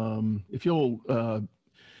 if you'll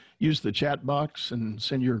use the chat box and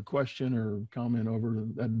send your question or comment over,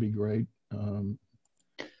 that'd be great.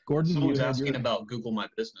 Gordon, someone's asking about Google My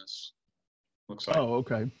Business. Looks like. Oh,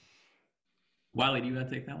 okay. Wiley, do you want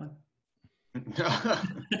to take that one?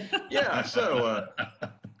 Yeah. So.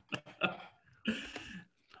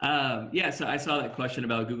 Yeah. So I saw that question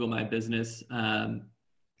about Google My Business. I'm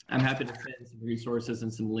happy to send some resources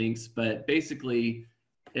and some links, but basically,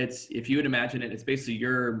 it's, if you would imagine it, it's basically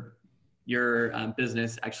your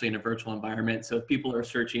business actually in a virtual environment. So if people are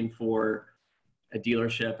searching for a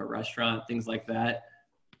dealership, a restaurant, things like that,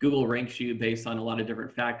 Google ranks you based on a lot of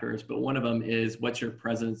different factors, but one of them is what's your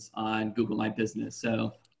presence on Google My Business.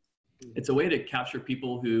 So it's a way to capture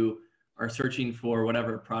people who are searching for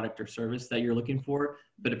whatever product or service that you're looking for,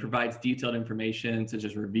 but it provides detailed information such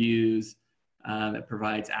as reviews. It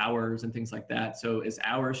provides hours and things like that. So as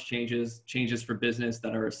hours changes for business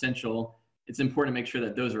that are essential, it's important to make sure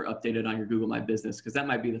that those are updated on your Google My Business, because that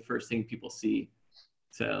might be the first thing people see.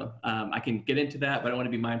 So I can get into that, but I want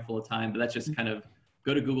to be mindful of time, but that's just kind of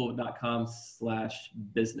go to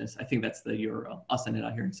google.com/business. I think that's the URL. I'll send it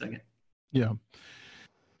out here in a second. Yeah.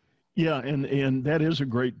 Yeah, and that is a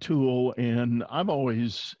great tool. And I've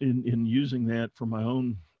always, in using that for my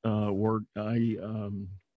own work,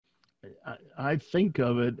 I think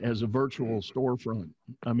of it as a virtual storefront.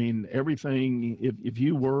 I mean, everything, if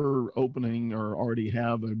you were opening or already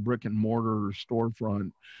have a brick and mortar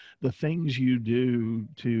storefront, the things you do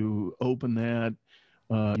to open that,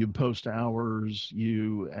 you post hours,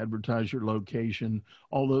 you advertise your location,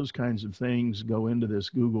 all those kinds of things go into this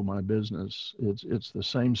Google My Business. It's the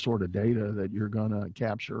same sort of data that you're going to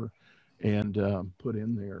capture and put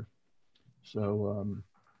in there. So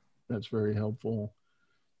that's very helpful.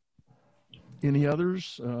 Any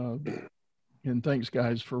others? And thanks,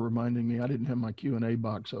 guys, for reminding me. I didn't have my Q&A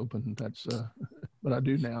box open. That's, but I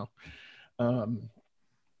do now.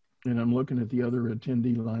 And I'm looking at the other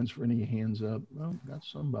attendee lines for any hands up. Oh, got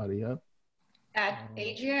somebody up.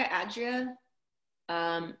 Adria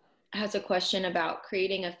has a question about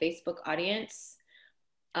creating a Facebook audience.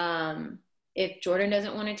 If Jordan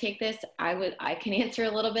doesn't want to take this, I can answer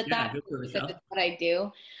a little bit that, because it's what I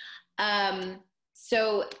do.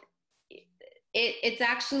 So it's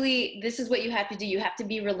actually, this is what you have to do. You have to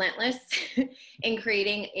be relentless in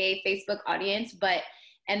creating a Facebook audience,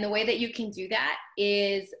 and the way that you can do that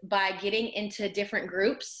is by getting into different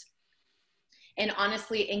groups and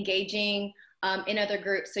honestly engaging in other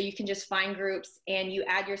groups. So you can just find groups and you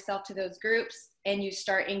add yourself to those groups and you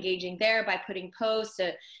start engaging there by putting posts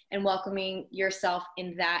and welcoming yourself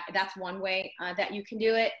in that. That's one way that you can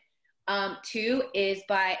do it. Two is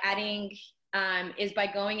by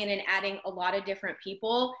going in and adding a lot of different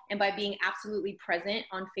people and by being absolutely present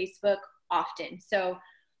on Facebook often. So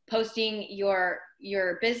posting your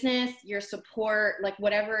business, your support, like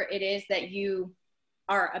whatever it is that you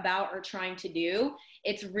are about or trying to do,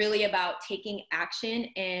 it's really about taking action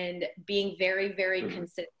and being very, very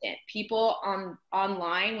consistent. People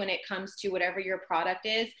online, when it comes to whatever your product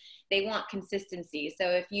is, they want consistency. So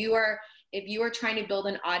if you are trying to build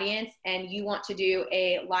an audience and you want to do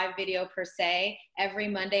a live video per se every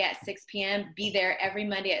Monday at 6 p.m., be there every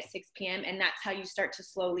Monday at 6 p.m. And that's how you start to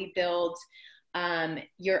slowly build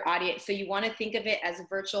your audience. So you want to think of it as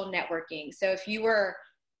virtual networking. So if you were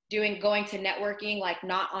going to networking, like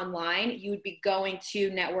not online, you would be going to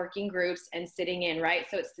networking groups and sitting in, right?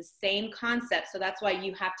 So it's the same concept. So that's why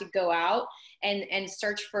you have to go out and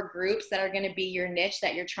search for groups that are going to be your niche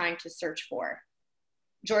that you're trying to search for.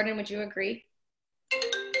 Jordan, would you agree?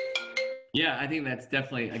 Yeah, I think that's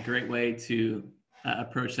definitely a great way to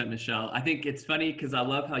approach that, Michelle. I think it's funny because I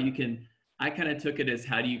love how I kind of took it as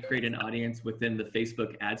how do you create an audience within the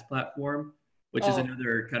Facebook ads platform, which is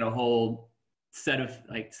another kind of whole set of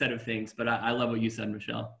things. But I love what you said,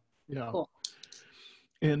 Michelle. Yeah. Cool.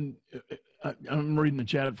 And I'm reading the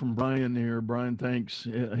chat from Brian here. Brian, thanks.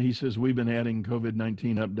 He says, we've been adding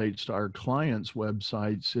COVID-19 updates to our clients'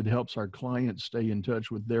 websites. It helps our clients stay in touch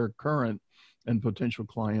with their current and potential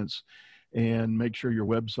clients and make sure your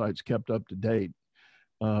website's kept up to date.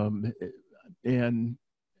 And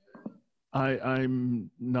I'm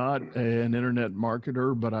not an internet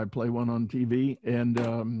marketer, but I play one on TV,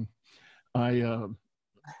 and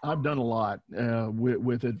I've done a lot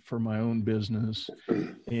with it for my own business,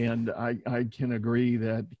 and I can agree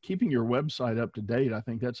that keeping your website up to date, I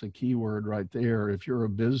think that's a key word right there. If you're a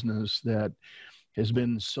business that has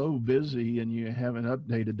been so busy and you haven't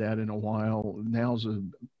updated that in a while, now's a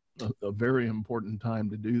very important time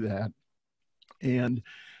to do that. And,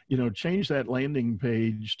 you know, change that landing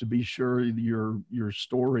page to be sure your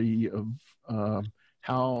story of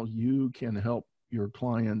how you can help your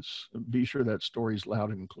clients, be sure that story's loud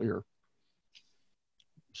and clear,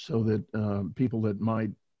 so that people that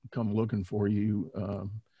might come looking for you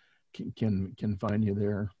can find you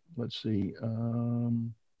there. Let's see. All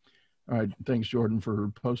right, thanks, Jordan,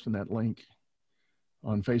 for posting that link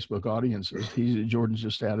on Facebook Audiences. Jordan's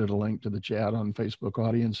just added a link to the chat on Facebook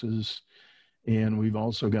Audiences, and we've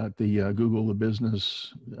also got the Google the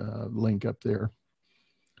Business link up there.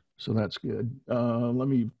 So that's good. Let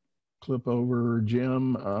me clip over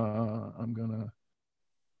Jim. I'm gonna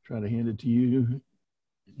try to hand it to you.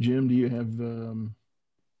 Jim, do you have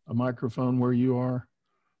a microphone where you are?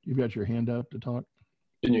 You've got your hand up to talk.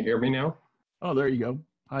 Can you hear me now? Oh, there you go.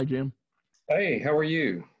 Hi, Jim. Hey, how are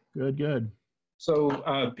you? Good, good.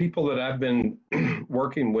 So people that I've been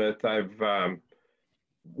working with, I've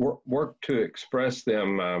worked to express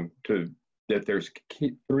them that there's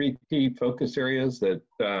three key focus areas that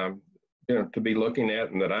you know, to be looking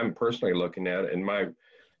at, and that I'm personally looking at. And my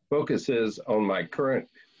focus is on my current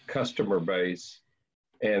customer base,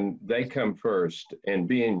 and they come first, and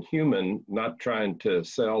being human, not trying to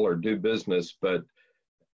sell or do business, but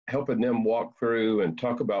helping them walk through and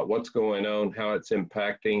talk about what's going on, how it's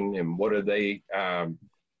impacting, and what do they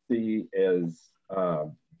see as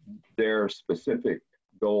their specific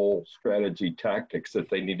goal, strategy, tactics that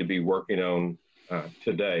they need to be working on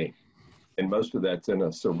today. And most of that's in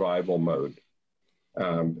a survival mode.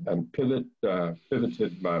 And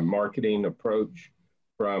pivoted my marketing approach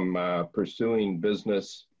from pursuing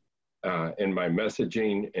business in my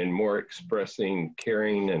messaging and more expressing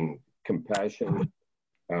caring and compassion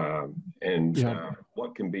and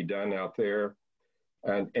what can be done out there.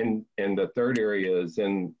 And the third area is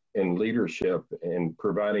in leadership and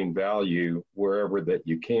providing value wherever that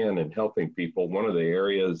you can and helping people. One of the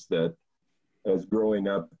areas that, as growing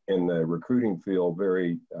up in the recruiting field,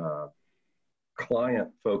 very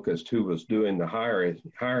client-focused, who was doing the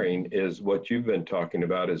hiring, is what you've been talking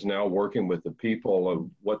about, is now working with the people of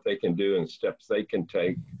what they can do and steps they can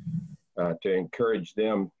take to encourage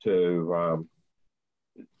them to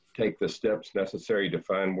take the steps necessary to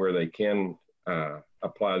find where they can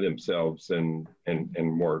apply themselves and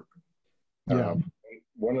work. Yeah.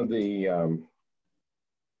 One of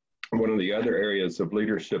the other areas of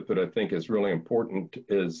leadership that I think is really important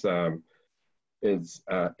is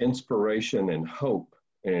inspiration and hope,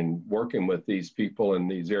 and working with these people in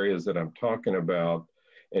these areas that I'm talking about,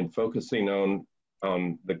 and focusing on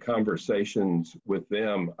the conversations with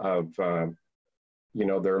them of, you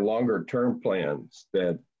know, their longer term plans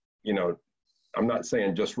that, you know, I'm not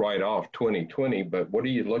saying just write off 2020, but what are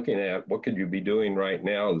you looking at? What could you be doing right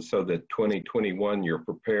now so that 2021 you're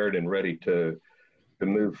prepared and ready to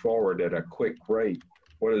move forward at a quick rate?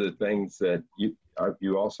 One of the things that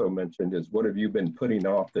you also mentioned is, what have you been putting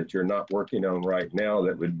off that you're not working on right now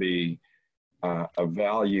that would be a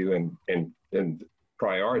value and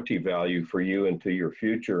priority value for you into your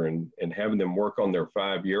future, and having them work on their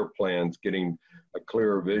 5-year plans, getting a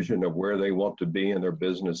clearer vision of where they want to be in their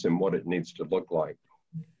business and what it needs to look like.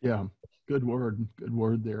 Yeah, good word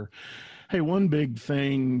there. Hey, one big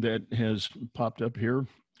thing that has popped up here,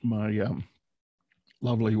 my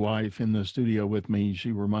lovely wife in the studio with me,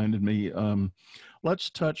 she reminded me, let's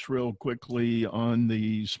touch real quickly on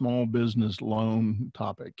the small business loan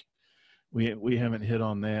topic. We haven't hit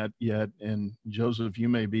on that yet. And Joseph, you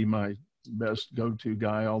may be my best go-to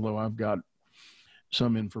guy, although I've got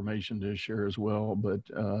some information to share as well. But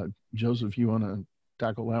Joseph, you want to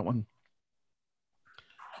tackle that one?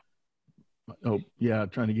 Oh, yeah,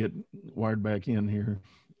 trying to get wired back in here.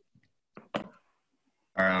 All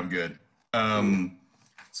right, I'm good.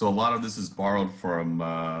 So a lot of this is borrowed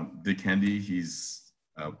from Dick Hendy. He's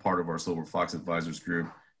part of our Silver Fox Advisors group.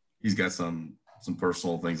 He's got some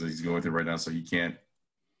personal things that he's going through right now, so he can't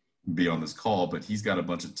be on this call, but he's got a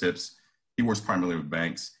bunch of tips. He works primarily with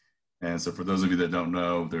banks, And so for those of you that don't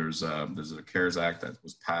know, there's a CARES Act that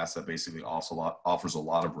was passed that basically also offers a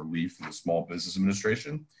lot of relief to the Small Business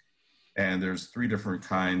Administration. And there's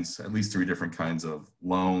at least three different kinds of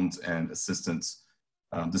loans and assistance.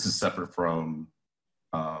 This is separate from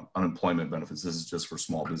unemployment benefits. This is just for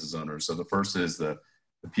small business owners. So the first is the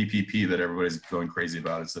PPP that everybody's going crazy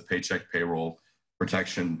about. It's the Paycheck Payroll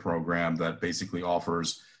Protection Program that basically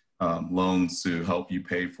offers loans to help you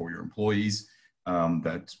pay for your employees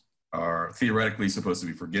that are theoretically supposed to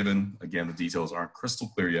be forgiven. Again, the details aren't crystal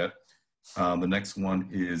clear yet. The next one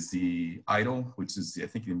is the EIDL, which is I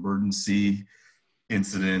think the Emergency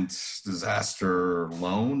Incident Disaster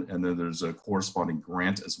Loan, and then there's a corresponding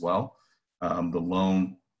grant as well. The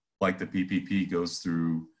loan, like the PPP, goes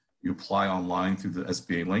through, you apply online through the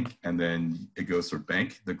SBA link, and then it goes through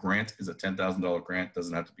bank. The grant is a $10,000 grant,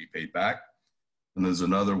 doesn't have to be paid back. And there's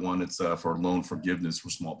another one, it's for loan forgiveness for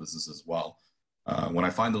small business as well. When I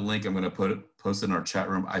find the link, I'm going to post it in our chat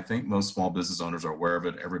room. I think most small business owners are aware of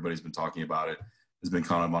it. Everybody's been talking about it. It's been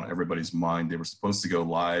kind of on everybody's mind. They were supposed to go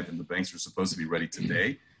live, and the banks were supposed to be ready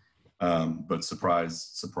today. But surprise,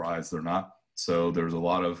 surprise, they're not. So there's a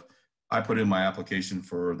lot of, I put in my application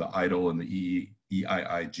for the EIDL and the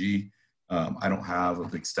EIIG. I don't have a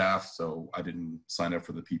big staff, so I didn't sign up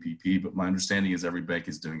for the PPP, but my understanding is every bank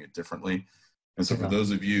is doing it differently. And so for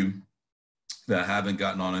those of you that haven't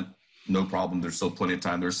gotten on it, no problem. There's still plenty of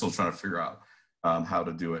time. They're still trying to figure out how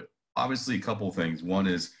to do it. Obviously, a couple of things. One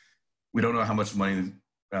is we don't know how much money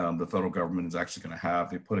the federal government is actually going to have.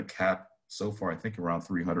 They put a cap so far, I think, around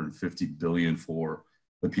 $350 billion for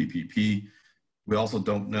the PPP. We also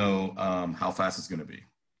don't know how fast it's going to be.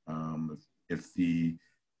 If the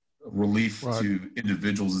relief to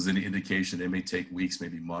individuals is any indication, it may take weeks,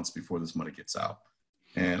 maybe months before this money gets out.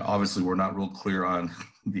 And obviously, we're not real clear on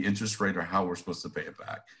the interest rate or how we're supposed to pay it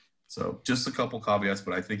back. So just a couple caveats,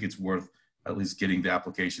 but I think it's worth at least getting the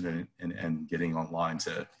application and getting online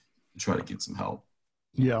to try to get some help.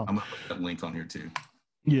 Yeah. I'm going to put that link on here too.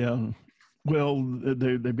 Yeah. Well,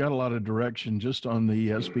 they've got a lot of direction just on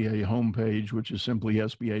the SBA homepage, which is simply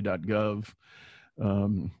sba.gov.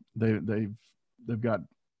 They've got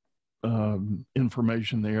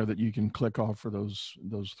information there that you can click off for those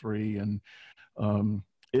three. And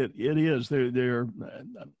it is, they're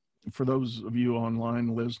for those of you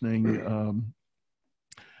online listening,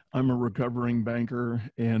 I'm a recovering banker,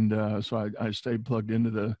 and so I stay plugged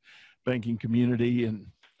into the banking community, and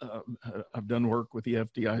I've done work with the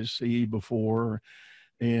FDIC before,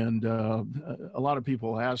 and a lot of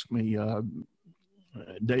people ask me,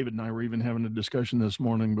 David and I were even having a discussion this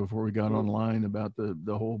morning before we got online about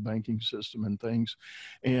the whole banking system and things,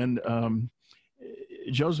 and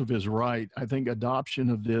Joseph is right. I think adoption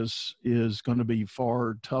of this is going to be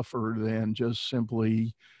far tougher than just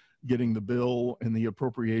simply getting the bill and the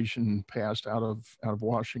appropriation passed out of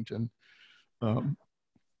Washington.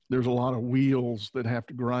 There's a lot of wheels that have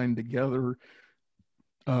to grind together.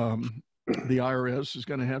 The IRS is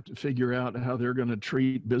going to have to figure out how they're going to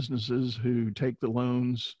treat businesses who take the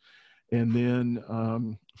loans and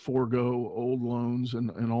then forego old loans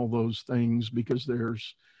and all those things, because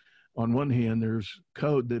there's, on one hand, there's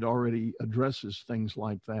code that already addresses things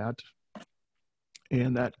like that,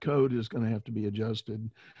 and that code is going to have to be adjusted.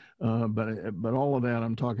 But all of that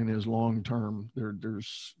I'm talking is long term.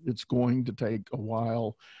 It's going to take a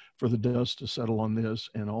while for the dust to settle on this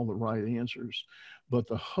and all the right answers. But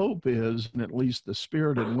the hope is, and at least the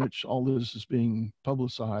spirit in which all this is being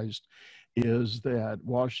publicized, is that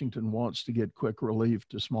Washington wants to get quick relief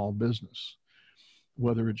to small business,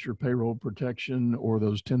 whether it's your payroll protection or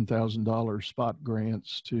those $10,000 spot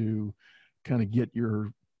grants to kind of get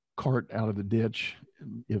your cart out of the ditch,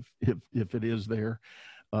 if it is there.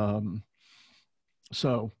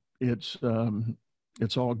 So it's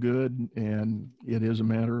all good, and it is a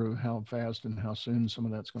matter of how fast and how soon some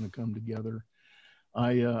of that's going to come together.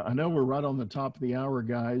 I know we're right on the top of the hour,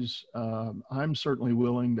 guys. I'm certainly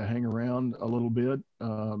willing to hang around a little bit.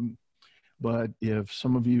 But if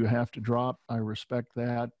some of you have to drop, I respect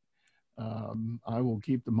that. I will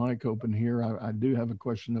keep the mic open here. I do have a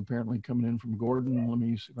question apparently coming in from Gordon. Let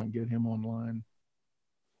me see if I can get him online.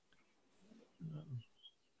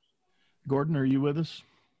 Gordon, are you with us?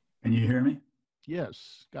 Can you hear me?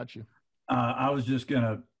 Yes, got you. I was just going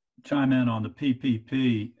to chime in on the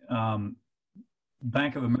PPP.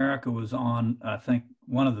 Bank of America was on, I think,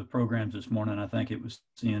 one of the programs this morning. I think it was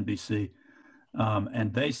CNBC.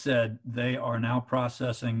 And they said they are now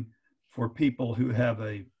processing for people who have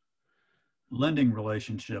a lending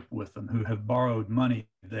relationship with them, who have borrowed money.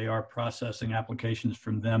 They are processing applications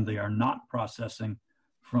from them. They are not processing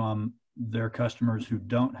from their customers who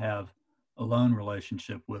don't have a loan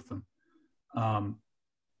relationship with them. I'm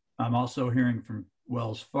also hearing from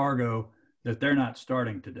Wells Fargo that they're not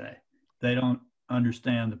starting today. They don't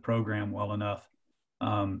understand the program well enough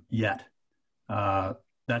yet.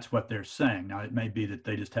 That's what they're saying. Now, it may be that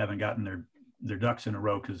they just haven't gotten their ducks in a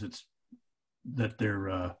row because it's that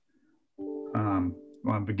they're,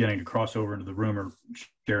 I'm beginning to cross over into the rumor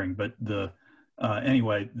sharing, but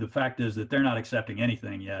anyway, the fact is that they're not accepting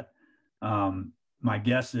anything yet. My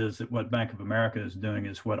guess is that what Bank of America is doing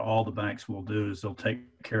is what all the banks will do is they'll take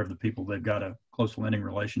care of the people they've got a close lending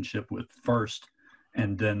relationship with first,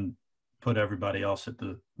 and then put everybody else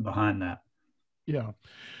behind that. Yeah.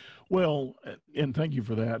 Well, and thank you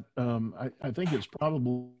for that. I think it's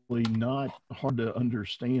probably not hard to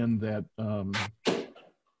understand that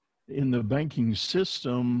in the banking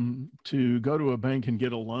system, to go to a bank and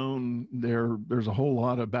get a loan, there's a whole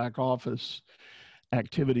lot of back office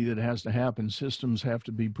activity that has to happen. Systems have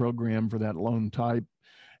to be programmed for that loan type.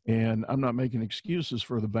 And I'm not making excuses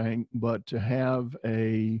for the bank, but to have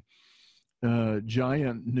a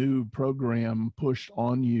giant new program pushed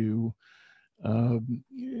on you,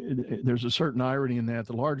 there's a certain irony in that.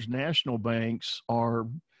 The large national banks are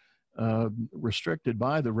restricted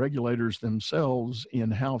by the regulators themselves in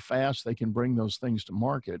how fast they can bring those things to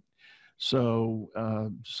market. So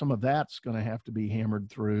some of that's going to have to be hammered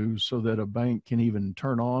through so that a bank can even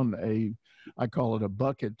turn on I call it a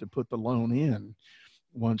bucket to put the loan in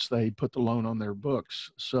once they put the loan on their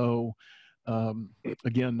books. So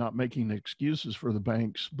again, not making excuses for the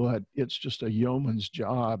banks, but it's just a yeoman's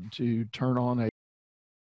job to turn on a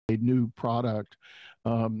new product.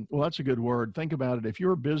 Well, that's a good word. Think about it. If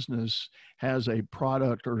your business has a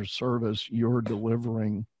product or a service you're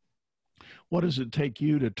delivering, what does it take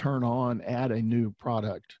you to turn on, add a new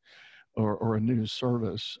product or a new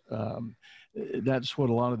service? That's what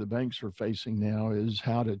a lot of the banks are facing now, is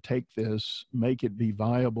how to take this, make it be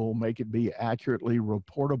viable, make it be accurately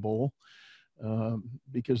reportable,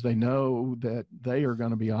 because they know that they are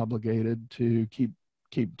going to be obligated to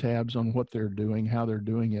keep tabs on what they're doing, how they're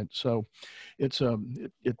doing it. So it's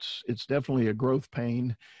definitely a growth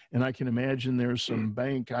pain. And I can imagine there's some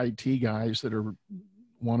bank IT guys that are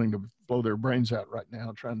wanting to blow their brains out right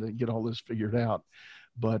now, trying to get all this figured out.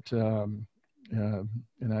 But, and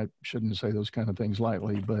I shouldn't say those kind of things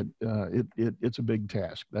lightly, but it's a big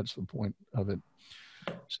task. That's the point of it.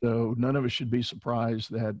 So none of us should be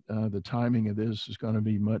surprised that the timing of this is going to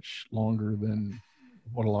be much longer than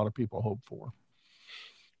what a lot of people hope for.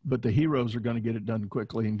 But the heroes are going to get it done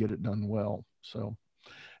quickly and get it done well. So,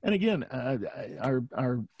 and again,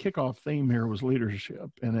 our kickoff theme here was leadership.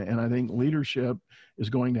 And I think leadership is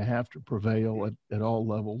going to have to prevail at all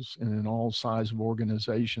levels and in all size of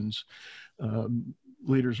organizations.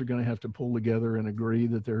 Leaders are going to have to pull together and agree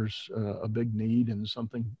that there's a big need and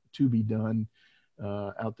something to be done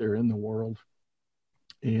out there in the world.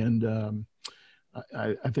 And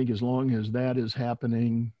I think as long as that is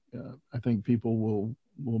happening, I think people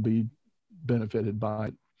will be benefited by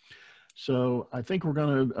it. So I think we're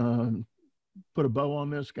going to put a bow on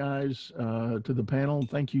this, guys, to the panel.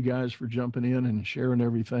 Thank you guys for jumping in and sharing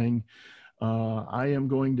everything. I am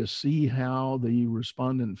going to see how the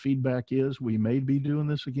respondent feedback is. We may be doing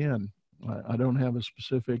this again. I don't have a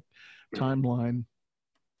specific timeline,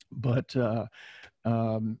 but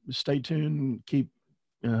stay tuned.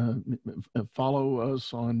 Follow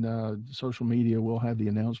us on social media. We'll have the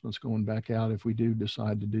announcements going back out if we do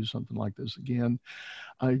decide to do something like this again.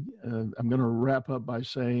 I'm going to wrap up by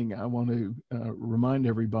saying I want to remind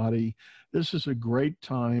everybody this is a great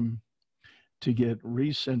time to get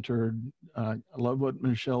recentered. I love what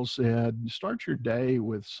Michelle said. Start your day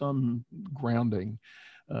with some grounding.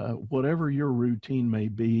 Whatever your routine may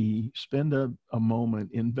be, spend a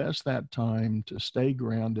moment, invest that time to stay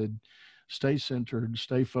grounded, stay centered,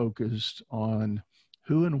 stay focused on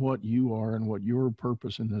who and what you are and what your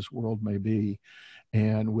purpose in this world may be.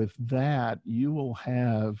 And with that, you will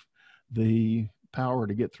have the power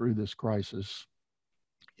to get through this crisis.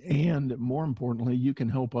 And more importantly, you can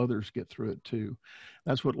help others get through it too.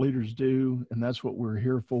 That's what leaders do, and that's what we're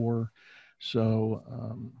here for. So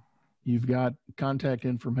you've got contact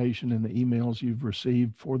information in the emails you've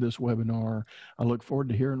received for this webinar. I look forward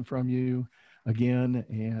to hearing from you again,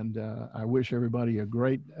 and I wish everybody a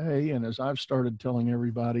great day. And as I've started telling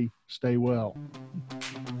everybody, stay well.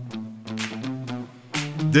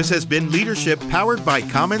 This has been Leadership Powered by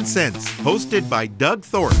Common Sense, hosted by Doug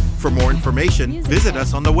Thorpe. For more information, visit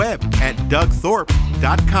us on the web at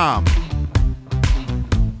dougthorpe.com.